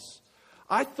loved us.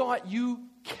 I thought you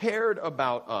cared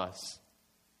about us.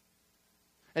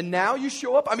 And now you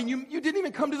show up. I mean, you didn't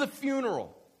even come to the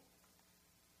funeral.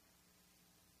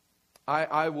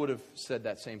 I would have said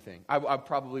that same thing. I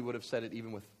probably would have said it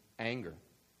even with anger.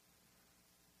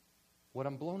 What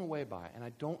I'm blown away by, and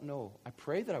I don't know, I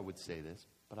pray that I would say this,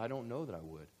 but I don't know that I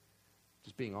would,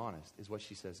 just being honest, is what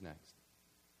she says next.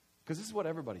 Because this is what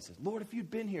everybody says. Lord, if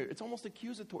you'd been here, it's almost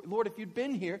accusatory. Lord, if you'd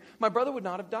been here, my brother would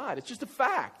not have died. It's just a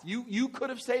fact. You could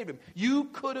have saved him. You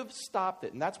could have stopped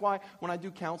it. And that's why when I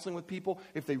do counseling with people,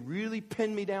 if they really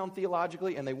pin me down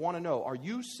theologically and they want to know, are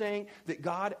you saying that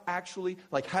God actually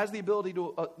has the ability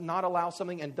to not allow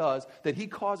something and does, that he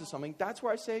causes something? That's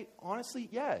where I say, honestly,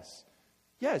 yes.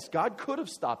 Yes, God could have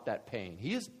stopped that pain.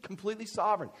 He is completely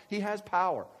sovereign. He has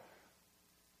power.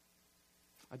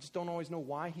 I just don't always know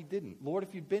why he didn't. Lord,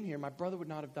 if you'd been here, my brother would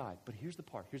not have died. But here's the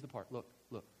part. Look.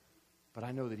 But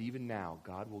I know that even now,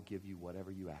 God will give you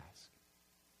whatever you ask.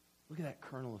 Look at that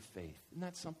kernel of faith. Isn't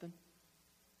that something?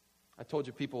 I told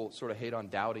you people sort of hate on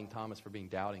doubting Thomas for being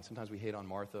doubting. Sometimes we hate on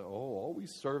Martha. Oh,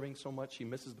 always serving so much, she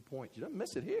misses the point. She doesn't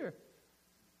miss it here.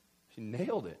 She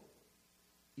nailed it.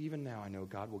 Even now, I know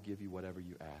God will give you whatever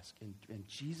you ask. And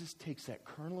Jesus takes that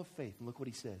kernel of faith, and look what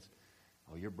he says.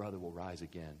 Oh, your brother will rise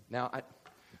again. Now,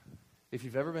 if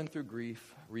you've ever been through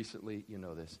grief recently, you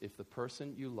know this. If the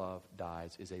person you love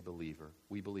dies is a believer,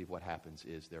 we believe what happens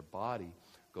is their body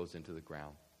goes into the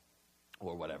ground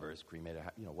or whatever, is cremated,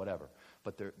 whatever.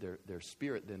 But their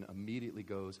spirit then immediately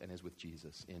goes and is with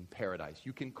Jesus in paradise.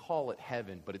 You can call it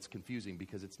heaven, but it's confusing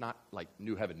because it's not like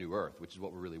new heaven, new earth, which is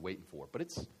what we're really waiting for. But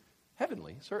it's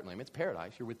heavenly, certainly. I mean, it's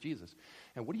paradise. You're with Jesus.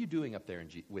 And what are you doing up there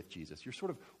with Jesus? You're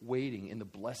sort of waiting in the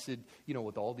blessed,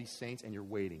 with all these saints, and you're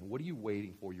waiting. What are you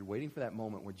waiting for? You're waiting for that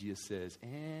moment where Jesus says,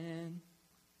 and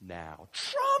now,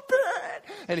 trumpet!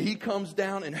 And he comes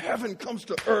down, and heaven comes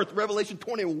to earth, Revelation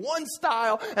 21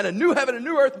 style, and a new heaven, a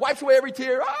new earth, wipes away every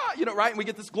tear, right? And we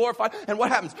get this glorified. And what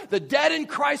happens? The dead in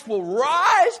Christ will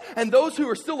rise, and those who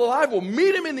are still alive will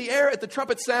meet him in the air at the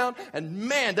trumpet sound. And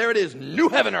man, there it is, new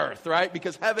heaven, earth, right?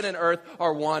 Because heaven and earth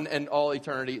are one and all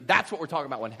eternity. That's what we're talking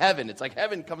about when heaven. It's like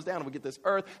heaven comes down, and we get this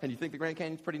earth, and you think the Grand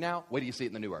Canyon's pretty now? Wait till you see it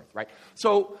in the new earth, right?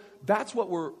 So that's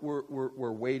what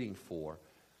we're waiting for.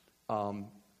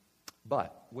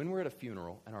 But when we're at a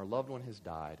funeral and our loved one has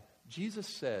died, Jesus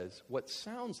says what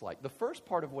sounds like, the first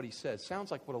part of what he says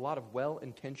sounds like what a lot of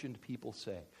well-intentioned people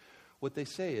say. What they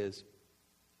say is,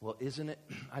 well, isn't it,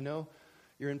 I know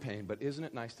you're in pain, but isn't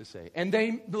it nice to say? And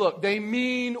they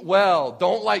mean well.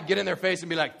 Don't get in their face and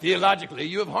be like, theologically,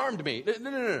 you have harmed me.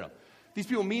 No. These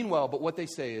people mean well, but what they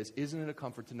say is, isn't it a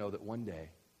comfort to know that one day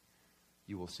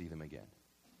you will see them again?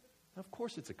 Now, of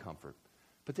course it's a comfort.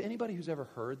 But to anybody who's ever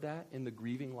heard that in the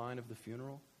grieving line of the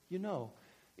funeral,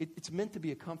 it's meant to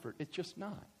be a comfort. It's just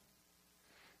not.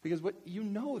 Because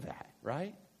that,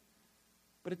 right?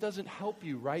 But it doesn't help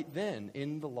you right then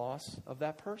in the loss of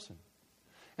that person.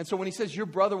 And so when he says, your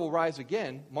brother will rise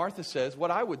again, Martha says what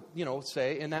I would,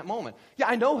 say in that moment. Yeah,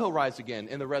 I know he'll rise again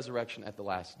in the resurrection at the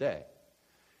last day.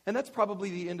 And that's probably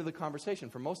the end of the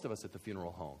conversation for most of us at the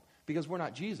funeral home. Because we're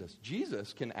not Jesus.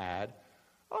 Jesus can add,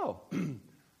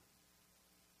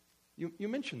 you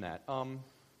mentioned that.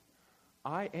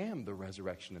 I am the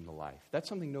resurrection and the life. That's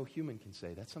something no human can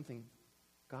say. That's something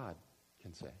God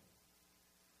can say.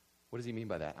 What does he mean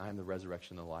by that? I am the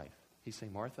resurrection and the life. He's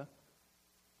saying, Martha,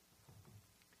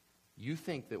 you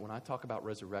think that when I talk about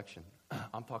resurrection,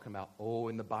 I'm talking about,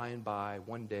 in the by and by,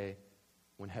 one day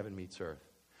when heaven meets earth.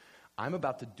 I'm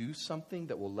about to do something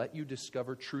that will let you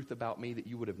discover truth about me that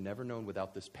you would have never known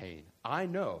without this pain. I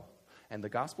know. And the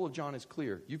Gospel of John is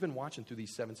clear. You've been watching through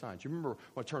these 7 signs. You remember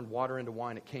when I turned water into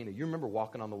wine at Cana. You remember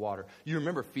walking on the water. You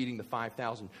remember feeding the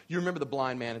 5,000. You remember the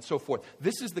blind man and so forth.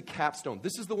 This is the capstone.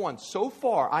 This is the one. So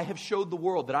far, I have showed the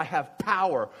world that I have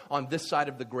power on this side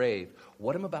of the grave.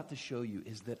 What I'm about to show you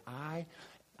is that I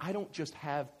don't just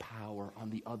have power on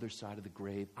the other side of the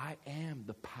grave. I am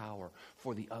the power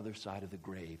for the other side of the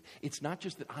grave. It's not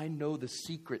just that I know the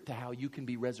secret to how you can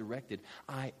be resurrected.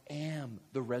 I am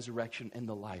the resurrection and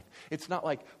the life. It's not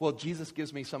like, well, Jesus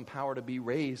gives me some power to be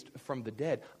raised from the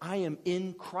dead. I am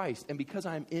in Christ, and because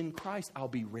I am in Christ, I'll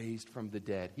be raised from the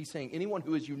dead. He's saying anyone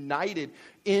who is united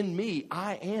in me,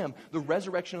 I am the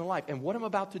resurrection and life. And what I'm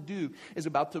about to do is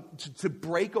about to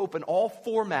break open all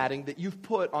formatting that you've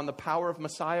put on the power of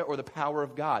Messiah or the power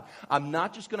of God. I'm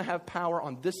not just going to have power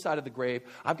on this side of the grave.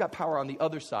 I've got power on the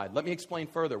other side. Let me explain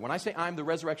further. When I say I'm the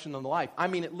resurrection and the life, I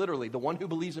mean it literally. The one who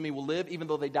believes in me will live even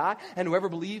though they die, and whoever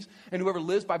believes and whoever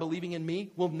lives by believing in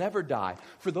me will never die.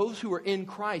 For those who are in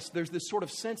Christ, there's this sort of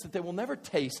sense that they will never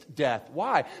taste death.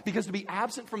 Why? Because to be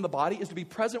absent from the body is to be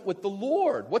present with the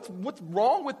Lord. What's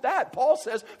wrong with that? Paul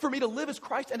says, for me to live is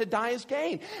Christ and to die is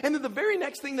gain. And then the very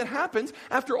next thing that happens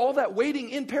after all that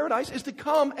waiting in paradise is to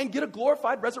come and get a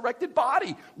glorified resurrected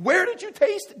body. Where did you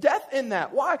taste death in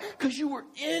that? Why? Because you were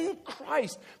in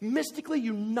Christ, mystically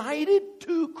united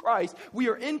to Christ. We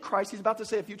are in Christ. He's about to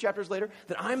say a few chapters later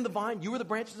that I am the vine, you are the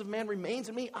branches of man, remains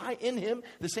in me, I in him.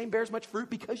 The same bears much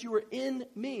fruit because you are in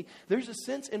me. There's a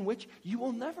sense in which you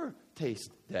will never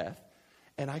taste death,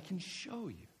 and I can show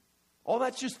you. All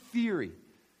that's just theory.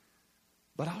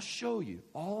 But I'll show you.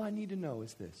 All I need to know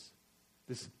is this.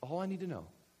 This is all I need to know.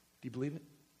 Do you believe it?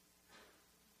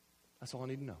 That's all I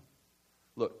need to know.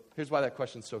 Look, here's why that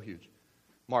question's so huge.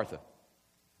 Martha,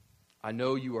 I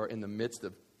know you are in the midst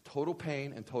of total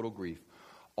pain and total grief.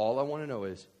 All I want to know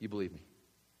is, you believe me.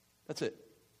 That's it.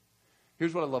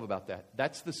 Here's what I love about that.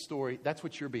 That's the story. That's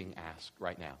what you're being asked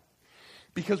right now.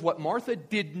 Because what Martha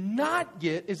did not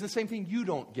get is the same thing you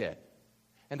don't get.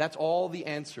 And that's all the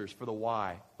answers for the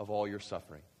why of all your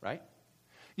suffering, right?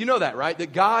 You know that, right?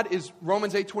 That God is,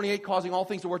 Romans 8:28, causing all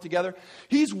things to work together.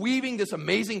 He's weaving this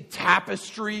amazing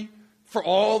tapestry for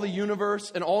all the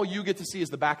universe, and all you get to see is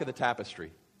the back of the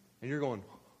tapestry. And you're going,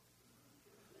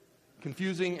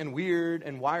 confusing and weird,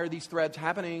 and why are these threads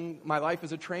happening? My life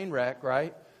is a train wreck,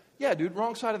 right? Yeah, dude,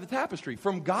 wrong side of the tapestry.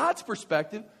 From God's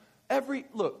perspective,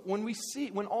 when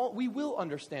we will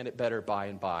understand it better by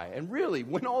and by. And really,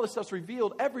 when all this stuff's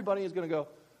revealed, everybody is going to go,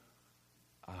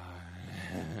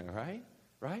 right?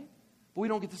 Right? But we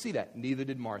don't get to see that. Neither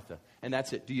did Martha. And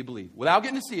that's it. Do you believe? Without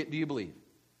getting to see it, do you believe?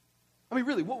 I mean,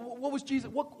 really, what was Jesus?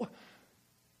 What?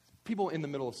 People in the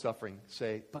middle of suffering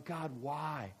say, but God,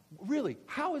 why? Really,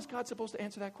 how is God supposed to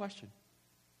answer that question?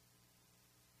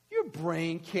 Your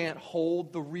brain can't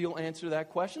hold the real answer to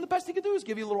that question. The best he could do is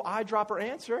give you a little eyedropper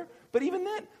answer. But even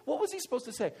then, what was he supposed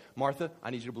to say? Martha, I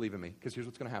need you to believe in me, because here's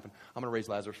what's going to happen. I'm going to raise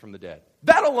Lazarus from the dead.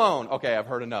 That alone, okay, I've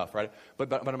heard enough, right?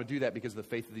 But I'm going to do that because of the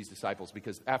faith of these disciples.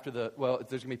 Because if there's going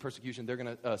to be persecution, they're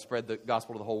going to spread the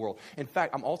gospel to the whole world. In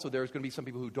fact, there's going to be some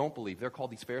people who don't believe. They're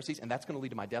called these Pharisees, and that's going to lead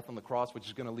to my death on the cross, which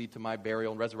is going to lead to my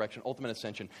burial and resurrection, ultimate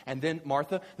ascension. And then,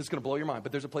 Martha, this is going to blow your mind,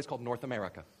 but there's a place called North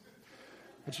America.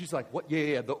 And she's like, what?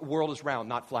 Yeah, the world is round,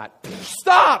 not flat.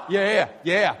 Stop! Yeah,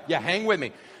 hang with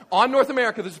me. On North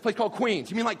America, there's a place called Queens.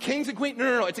 You mean like kings and queens?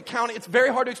 No, it's a county. It's very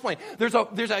hard to explain. There's a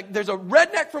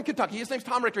redneck from Kentucky. His name's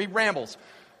Tom Richter. He rambles.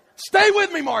 Stay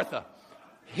with me, Martha.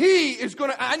 He is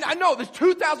going to, I know, there's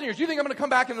 2,000 years. You think I'm going to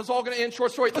come back and it's all going to end?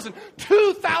 Short story. Listen,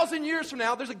 2,000 years from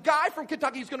now, there's a guy from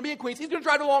Kentucky who's going to be in Queens. He's going to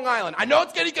drive to Long Island. I know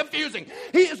it's getting confusing.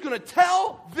 He is going to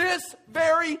tell this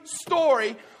very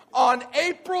story on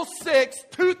April 6,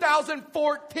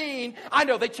 2014. I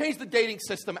know, they changed the dating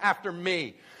system after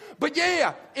me. But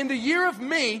in the year of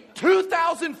me,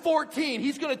 2014,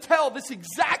 he's going to tell this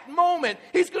exact moment.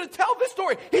 He's going to tell this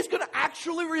story. He's going to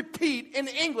actually repeat in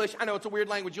English. I know it's a weird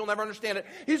language. You'll never understand it.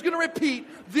 He's going to repeat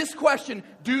this question,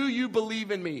 do you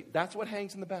believe in me? That's what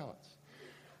hangs in the balance.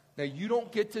 Now, you don't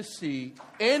get to see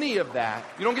any of that.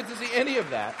 You don't get to see any of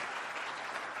that.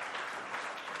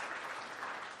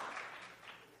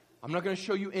 I'm not going to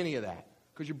show you any of that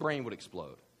because your brain would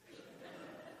explode.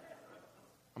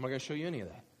 I'm not going to show you any of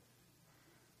that.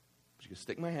 I'm just going to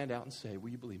stick my hand out and say, will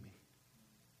you believe me?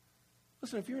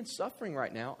 Listen, if you're in suffering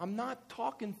right now, I'm not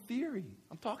talking theory.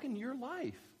 I'm talking your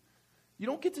life. You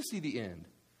don't get to see the end.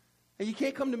 And you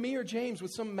can't come to me or James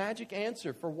with some magic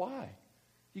answer for why.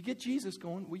 You get Jesus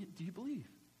going, well, do you believe?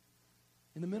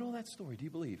 In the middle of that story, do you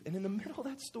believe? And in the middle of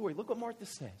that story, look what Martha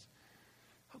says.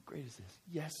 How great is this?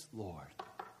 Yes, Lord.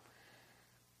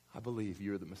 I believe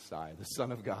you're the Messiah, the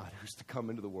Son of God, who's to come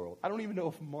into the world. I don't even know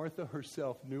if Martha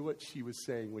herself knew what she was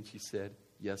saying when she said,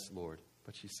 yes, Lord.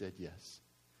 But she said yes.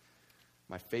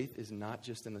 My faith is not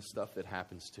just in the stuff that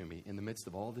happens to me. In the midst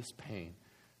of all this pain,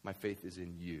 my faith is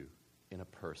in you, in a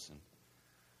person.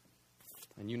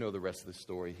 And you know the rest of the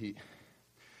story. He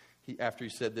after he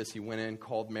said this, he went in,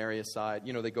 called Mary aside.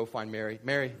 You know, they go find Mary.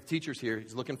 Mary, the teacher's here.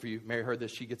 He's looking for you. Mary heard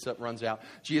this. She gets up, runs out.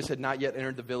 Jesus had not yet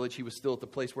entered the village. He was still at the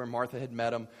place where Martha had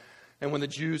met him. And when the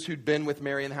Jews who'd been with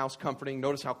Mary in the house comforting,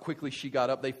 notice how quickly she got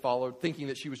up. They followed, thinking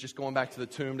that she was just going back to the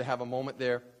tomb to have a moment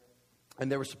there.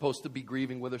 And they were supposed to be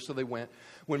grieving with her, so they went.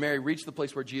 When Mary reached the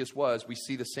place where Jesus was, we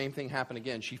see the same thing happen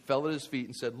again. She fell at his feet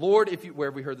and said, Lord, where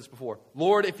have we heard this before?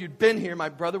 Lord, if you'd been here, my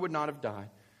brother would not have died.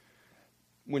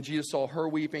 When Jesus saw her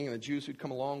weeping and the Jews who'd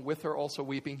come along with her also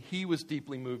weeping, he was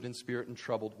deeply moved in spirit and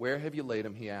troubled. Where have you laid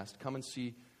him? He asked. Come and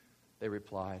see, they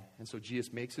replied. And so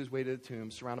Jesus makes his way to the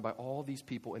tomb, surrounded by all these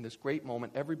people. In this great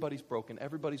moment, everybody's broken,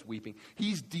 everybody's weeping.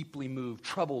 He's deeply moved,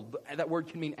 troubled. That word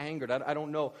can mean angered. I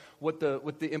don't know what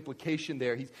the implication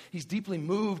there. He's deeply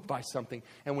moved by something.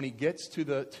 And when he gets to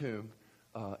the tomb,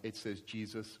 it says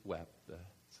Jesus wept.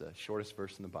 It's the shortest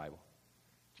verse in the Bible.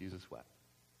 Jesus wept.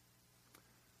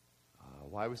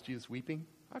 Why was Jesus weeping?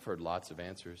 I've heard lots of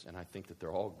answers, and I think that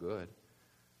they're all good.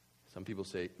 Some people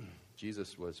say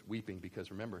Jesus was weeping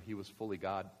because, remember, he was fully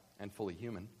God and fully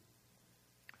human.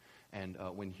 And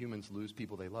when humans lose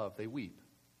people they love, they weep,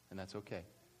 and that's okay.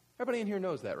 Everybody in here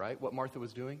knows that, right? What Martha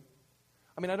was doing?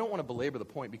 I mean, I don't want to belabor the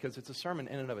point because it's a sermon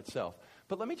in and of itself.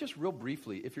 But let me just real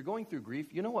briefly, if you're going through grief,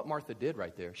 you know what Martha did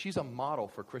right there. She's a model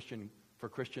for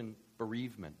Christian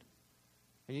bereavement.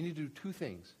 And you need to do two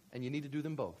things, and you need to do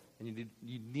them both. And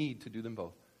you need to do them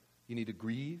both. You need to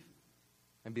grieve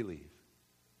and believe.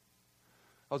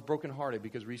 I was brokenhearted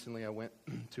because recently I went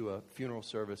to a funeral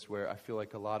service where I feel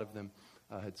like a lot of them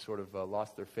had sort of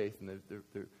lost their faith, and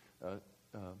they're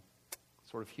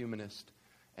sort of humanist.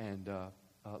 And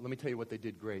let me tell you what they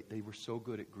did great. They were so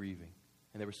good at grieving,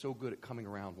 and they were so good at coming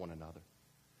around one another.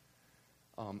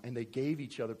 And they gave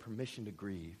each other permission to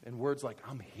grieve. And words like,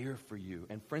 I'm here for you.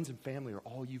 And friends and family are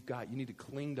all you've got. You need to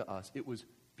cling to us. It was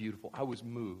beautiful. I was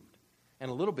moved and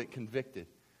a little bit convicted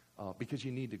because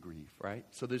you need to grieve, right?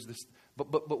 So there's this,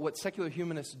 but what secular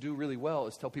humanists do really well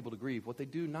is tell people to grieve. What they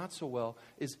do not so well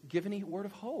is give any word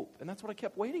of hope. And that's what I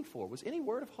kept waiting for, was any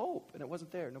word of hope. And it wasn't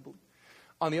there. No.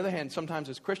 On the other hand, sometimes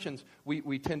as Christians,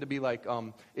 we tend to be like,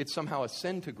 it's somehow a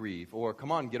sin to grieve. Or,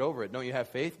 come on, get over it. Don't you have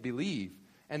faith? Believe.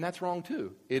 And that's wrong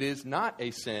too. It is not a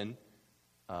sin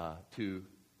to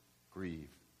grieve.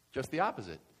 Just the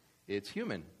opposite. It's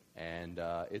human. And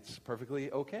it's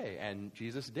perfectly okay. And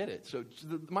Jesus did it. So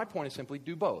my point is simply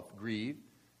do both. Grieve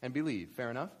and believe. Fair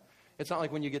enough? It's not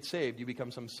like when you get saved, you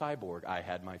become some cyborg. I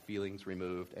had my feelings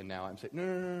removed, and now I'm saved.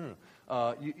 No.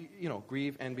 You know,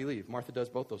 grieve and believe. Martha does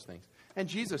both those things. And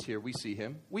Jesus here, we see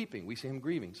him weeping. We see him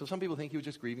grieving. So some people think he was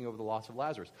just grieving over the loss of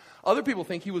Lazarus. Other people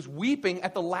think he was weeping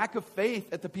at the lack of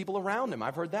faith at the people around him.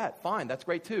 I've heard that. Fine, that's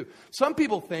great too. Some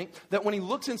people think that when he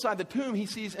looks inside the tomb, he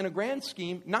sees in a grand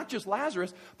scheme, not just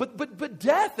Lazarus, but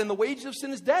death, and the wages of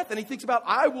sin is death. And he thinks about,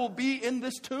 I will be in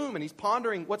this tomb. And he's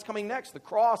pondering what's coming next, the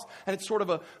cross. And it's sort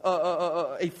of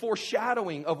a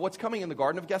foreshadowing of what's coming in the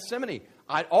Garden of Gethsemane.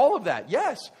 All of that,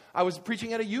 yes. I was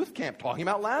preaching at a youth camp talking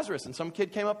about Lazarus, and some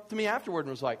kid came up to me afterward and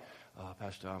was like,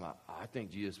 Pastor Tom, I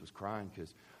think Jesus was crying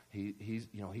because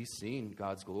he's seen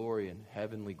God's glory and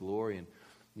heavenly glory, and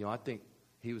I think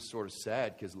he was sort of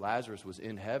sad because Lazarus was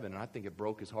in heaven, and I think it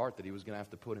broke his heart that he was going to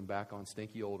have to put him back on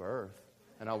stinky old earth.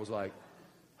 And I was like,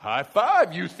 high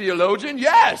five, you theologian.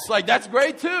 Yes, like that's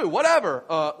great too. Whatever.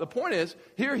 The point is,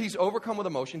 here he's overcome with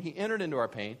emotion. He entered into our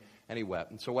pain, and he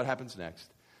wept. And so what happens next?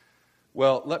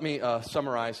 Well, let me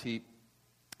summarize.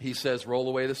 He says, roll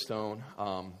away the stone.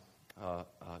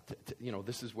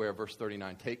 This is where verse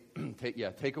 39,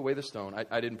 take away the stone.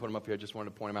 I didn't put them up here. I just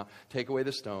wanted to point them out. Take away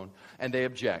the stone. And they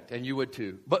object, and you would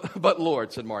too. But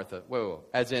Lord, said Martha, whoa.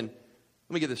 As in,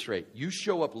 let me get this straight. You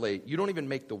show up late. You don't even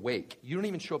make the wake. You don't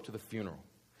even show up to the funeral.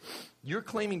 You're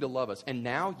claiming to love us, and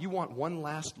now you want one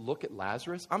last look at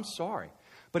Lazarus? I'm sorry.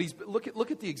 But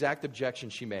look at the exact objection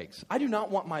she makes. I do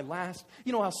not want my last,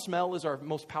 you know how smell is our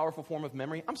most powerful form of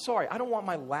memory? I'm sorry, I don't want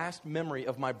my last memory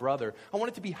of my brother. I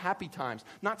want it to be happy times,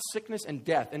 not sickness and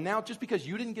death. And now just because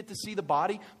you didn't get to see the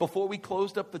body before we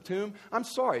closed up the tomb, I'm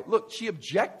sorry. Look, she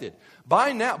objected.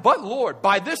 But Lord,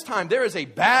 by this time there is a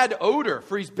bad odor,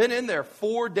 for he's been in there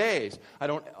 4 days. I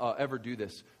don't ever do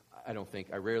this. I don't think.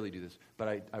 I rarely do this.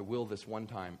 But I will this one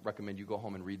time recommend you go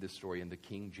home and read this story in the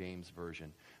King James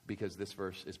Version, because this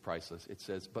verse is priceless. It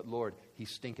says, but Lord, he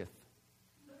stinketh.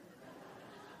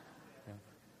 Yeah.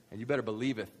 And you better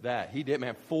believeth that. He did,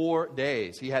 man, 4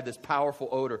 days. He had this powerful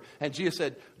odor. And Jesus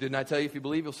said, didn't I tell you, if you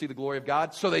believe, you'll see the glory of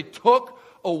God? So they took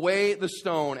away the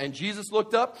stone. And Jesus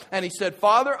looked up and he said,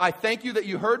 Father, I thank you that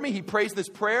you heard me. He prays this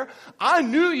prayer. I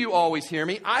knew you always hear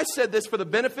me. I said this for the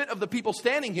benefit of the people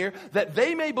standing here, that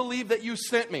they may believe that you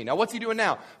sent me. Now, what's he doing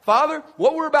now? Father,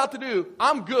 what we're about to do,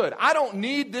 I'm good. I don't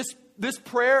need this. This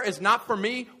prayer is not for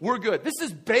me. We're good. This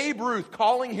is Babe Ruth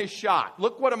calling his shot.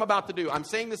 Look what I'm about to do. I'm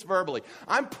saying this verbally.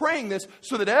 I'm praying this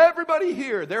so that everybody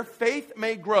here, their faith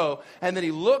may grow. And then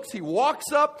he looks, he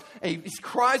walks up, and he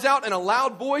cries out in a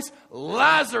loud voice,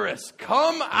 Lazarus,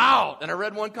 come out. And I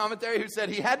read one commentary who said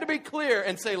he had to be clear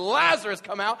and say, Lazarus,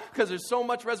 come out, because there's so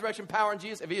much resurrection power in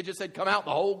Jesus. If he had just said, come out,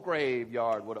 the whole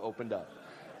graveyard would have opened up.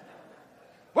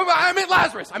 I meant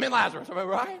Lazarus. Am I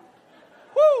right?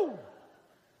 Woo!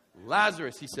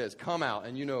 Lazarus, he says, come out.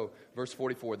 And you know, verse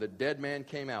 44, the dead man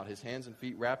came out, his hands and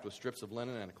feet wrapped with strips of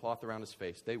linen and a cloth around his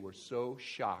face. They were so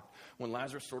shocked when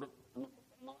Lazarus sort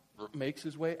of makes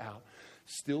his way out,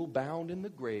 still bound in the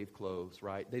grave clothes,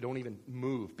 right? They don't even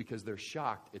move because they're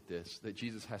shocked at this, that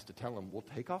Jesus has to tell them, well,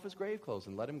 take off his grave clothes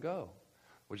and let him go.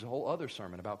 Which is a whole other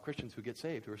sermon about Christians who get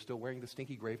saved, who are still wearing the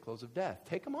stinky grave clothes of death.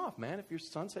 Take them off, man. If your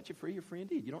son sets you free, you're free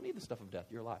indeed. You don't need the stuff of death.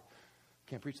 You're alive.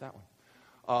 Can't preach that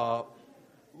one.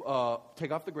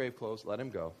 Take off the grave clothes, let him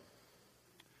go.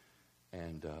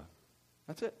 And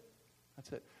that's it.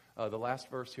 That's it. The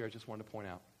last verse here I just wanted to point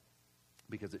out,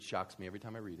 because it shocks me every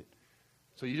time I read it.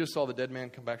 So you just saw the dead man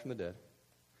come back from the dead.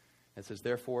 And it says,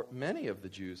 therefore, many of the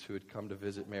Jews who had come to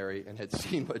visit Mary and had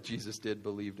seen what Jesus did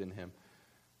believed in him.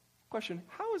 Question,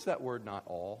 how is that word not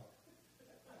all?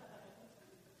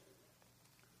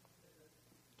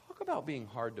 Talk about being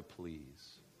hard to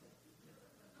please.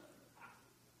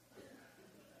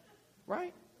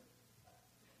 Right?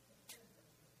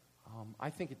 I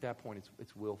think at that point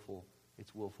it's willful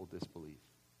disbelief.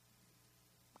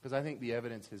 Because I think the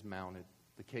evidence is mounted,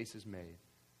 the case is made.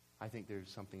 I think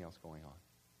there's something else going on.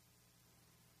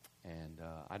 And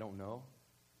I don't know,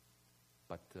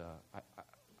 but I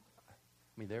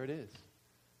mean, there it is.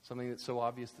 Something that's so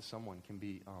obvious to someone can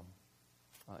be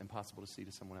impossible to see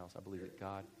to someone else. I believe that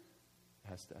God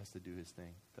has to do his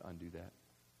thing to undo that.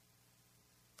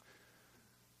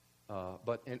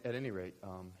 But at any rate,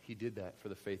 he did that for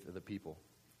the faith of the people.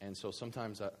 And so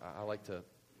sometimes I like to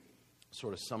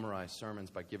sort of summarize sermons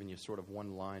by giving you sort of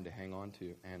one line to hang on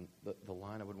to. And the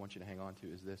line I would want you to hang on to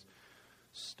is this.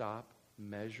 Stop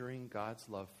measuring God's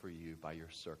love for you by your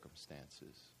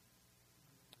circumstances.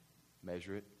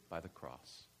 Measure it by the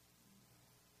cross.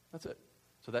 That's it.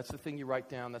 So that's the thing you write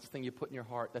down. That's the thing you put in your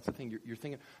heart. That's the thing you're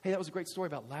thinking, hey, that was a great story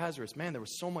about Lazarus. Man, there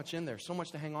was so much in there, so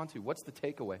much to hang on to. What's the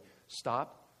takeaway?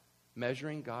 Stop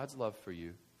measuring God's love for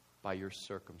you by your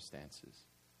circumstances.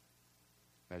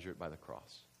 Measure it by the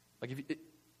cross. Like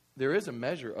there is a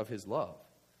measure of his love,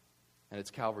 and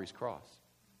it's Calvary's cross.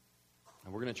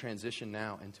 And we're going to transition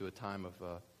now into a time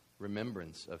of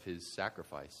remembrance of his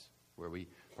sacrifice, where we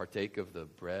partake of the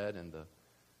bread and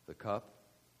the cup,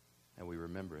 and we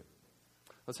remember it.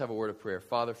 Let's have a word of prayer.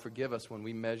 Father, forgive us when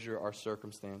we measure our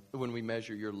circumstance, when we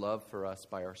measure your love for us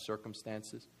by our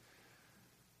circumstances.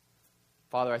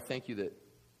 Father, I thank you that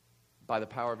by the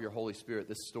power of your Holy Spirit,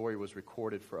 this story was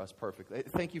recorded for us perfectly.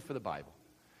 Thank you for the Bible.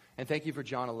 And thank you for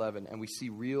John 11. And we see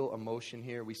real emotion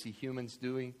here. We see humans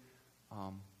doing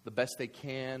the best they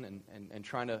can and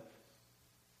trying to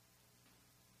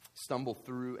stumble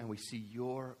through. And we see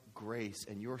your grace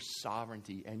and your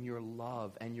sovereignty and your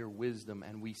love and your wisdom.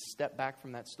 And we step back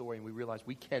from that story and we realize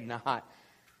we cannot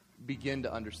begin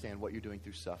to understand what you're doing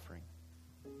through suffering.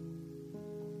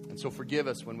 And so forgive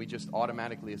us when we just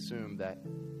automatically assume that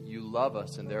you love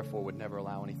us and therefore would never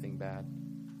allow anything bad.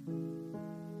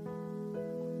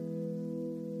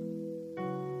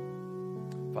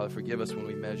 Father, forgive us when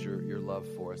we measure your love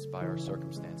for us by our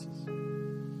circumstances.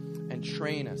 And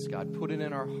train us, God. Put it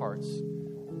in our hearts,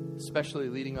 especially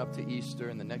leading up to Easter.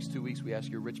 In the next 2 weeks, we ask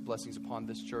your rich blessings upon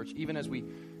this church. Even as we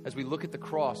look at the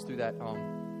cross through that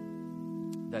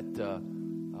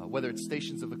whether it's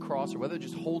Stations of the Cross or whether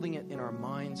just holding it in our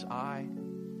mind's eye,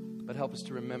 but help us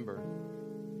to remember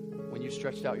when you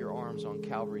stretched out your arms on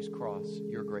Calvary's cross,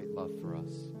 your great love for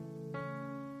us.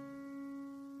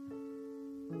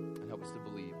 And help us to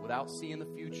believe. Without seeing the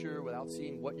future, without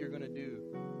seeing what you're going to do,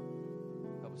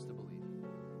 help us to believe.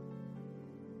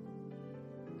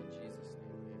 In Jesus'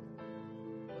 name,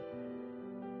 amen.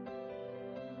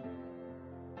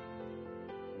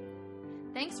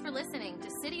 Thanks for listening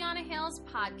to City on a Hill's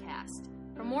podcast.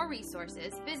 For more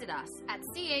resources, visit us at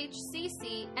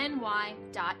chccny.com.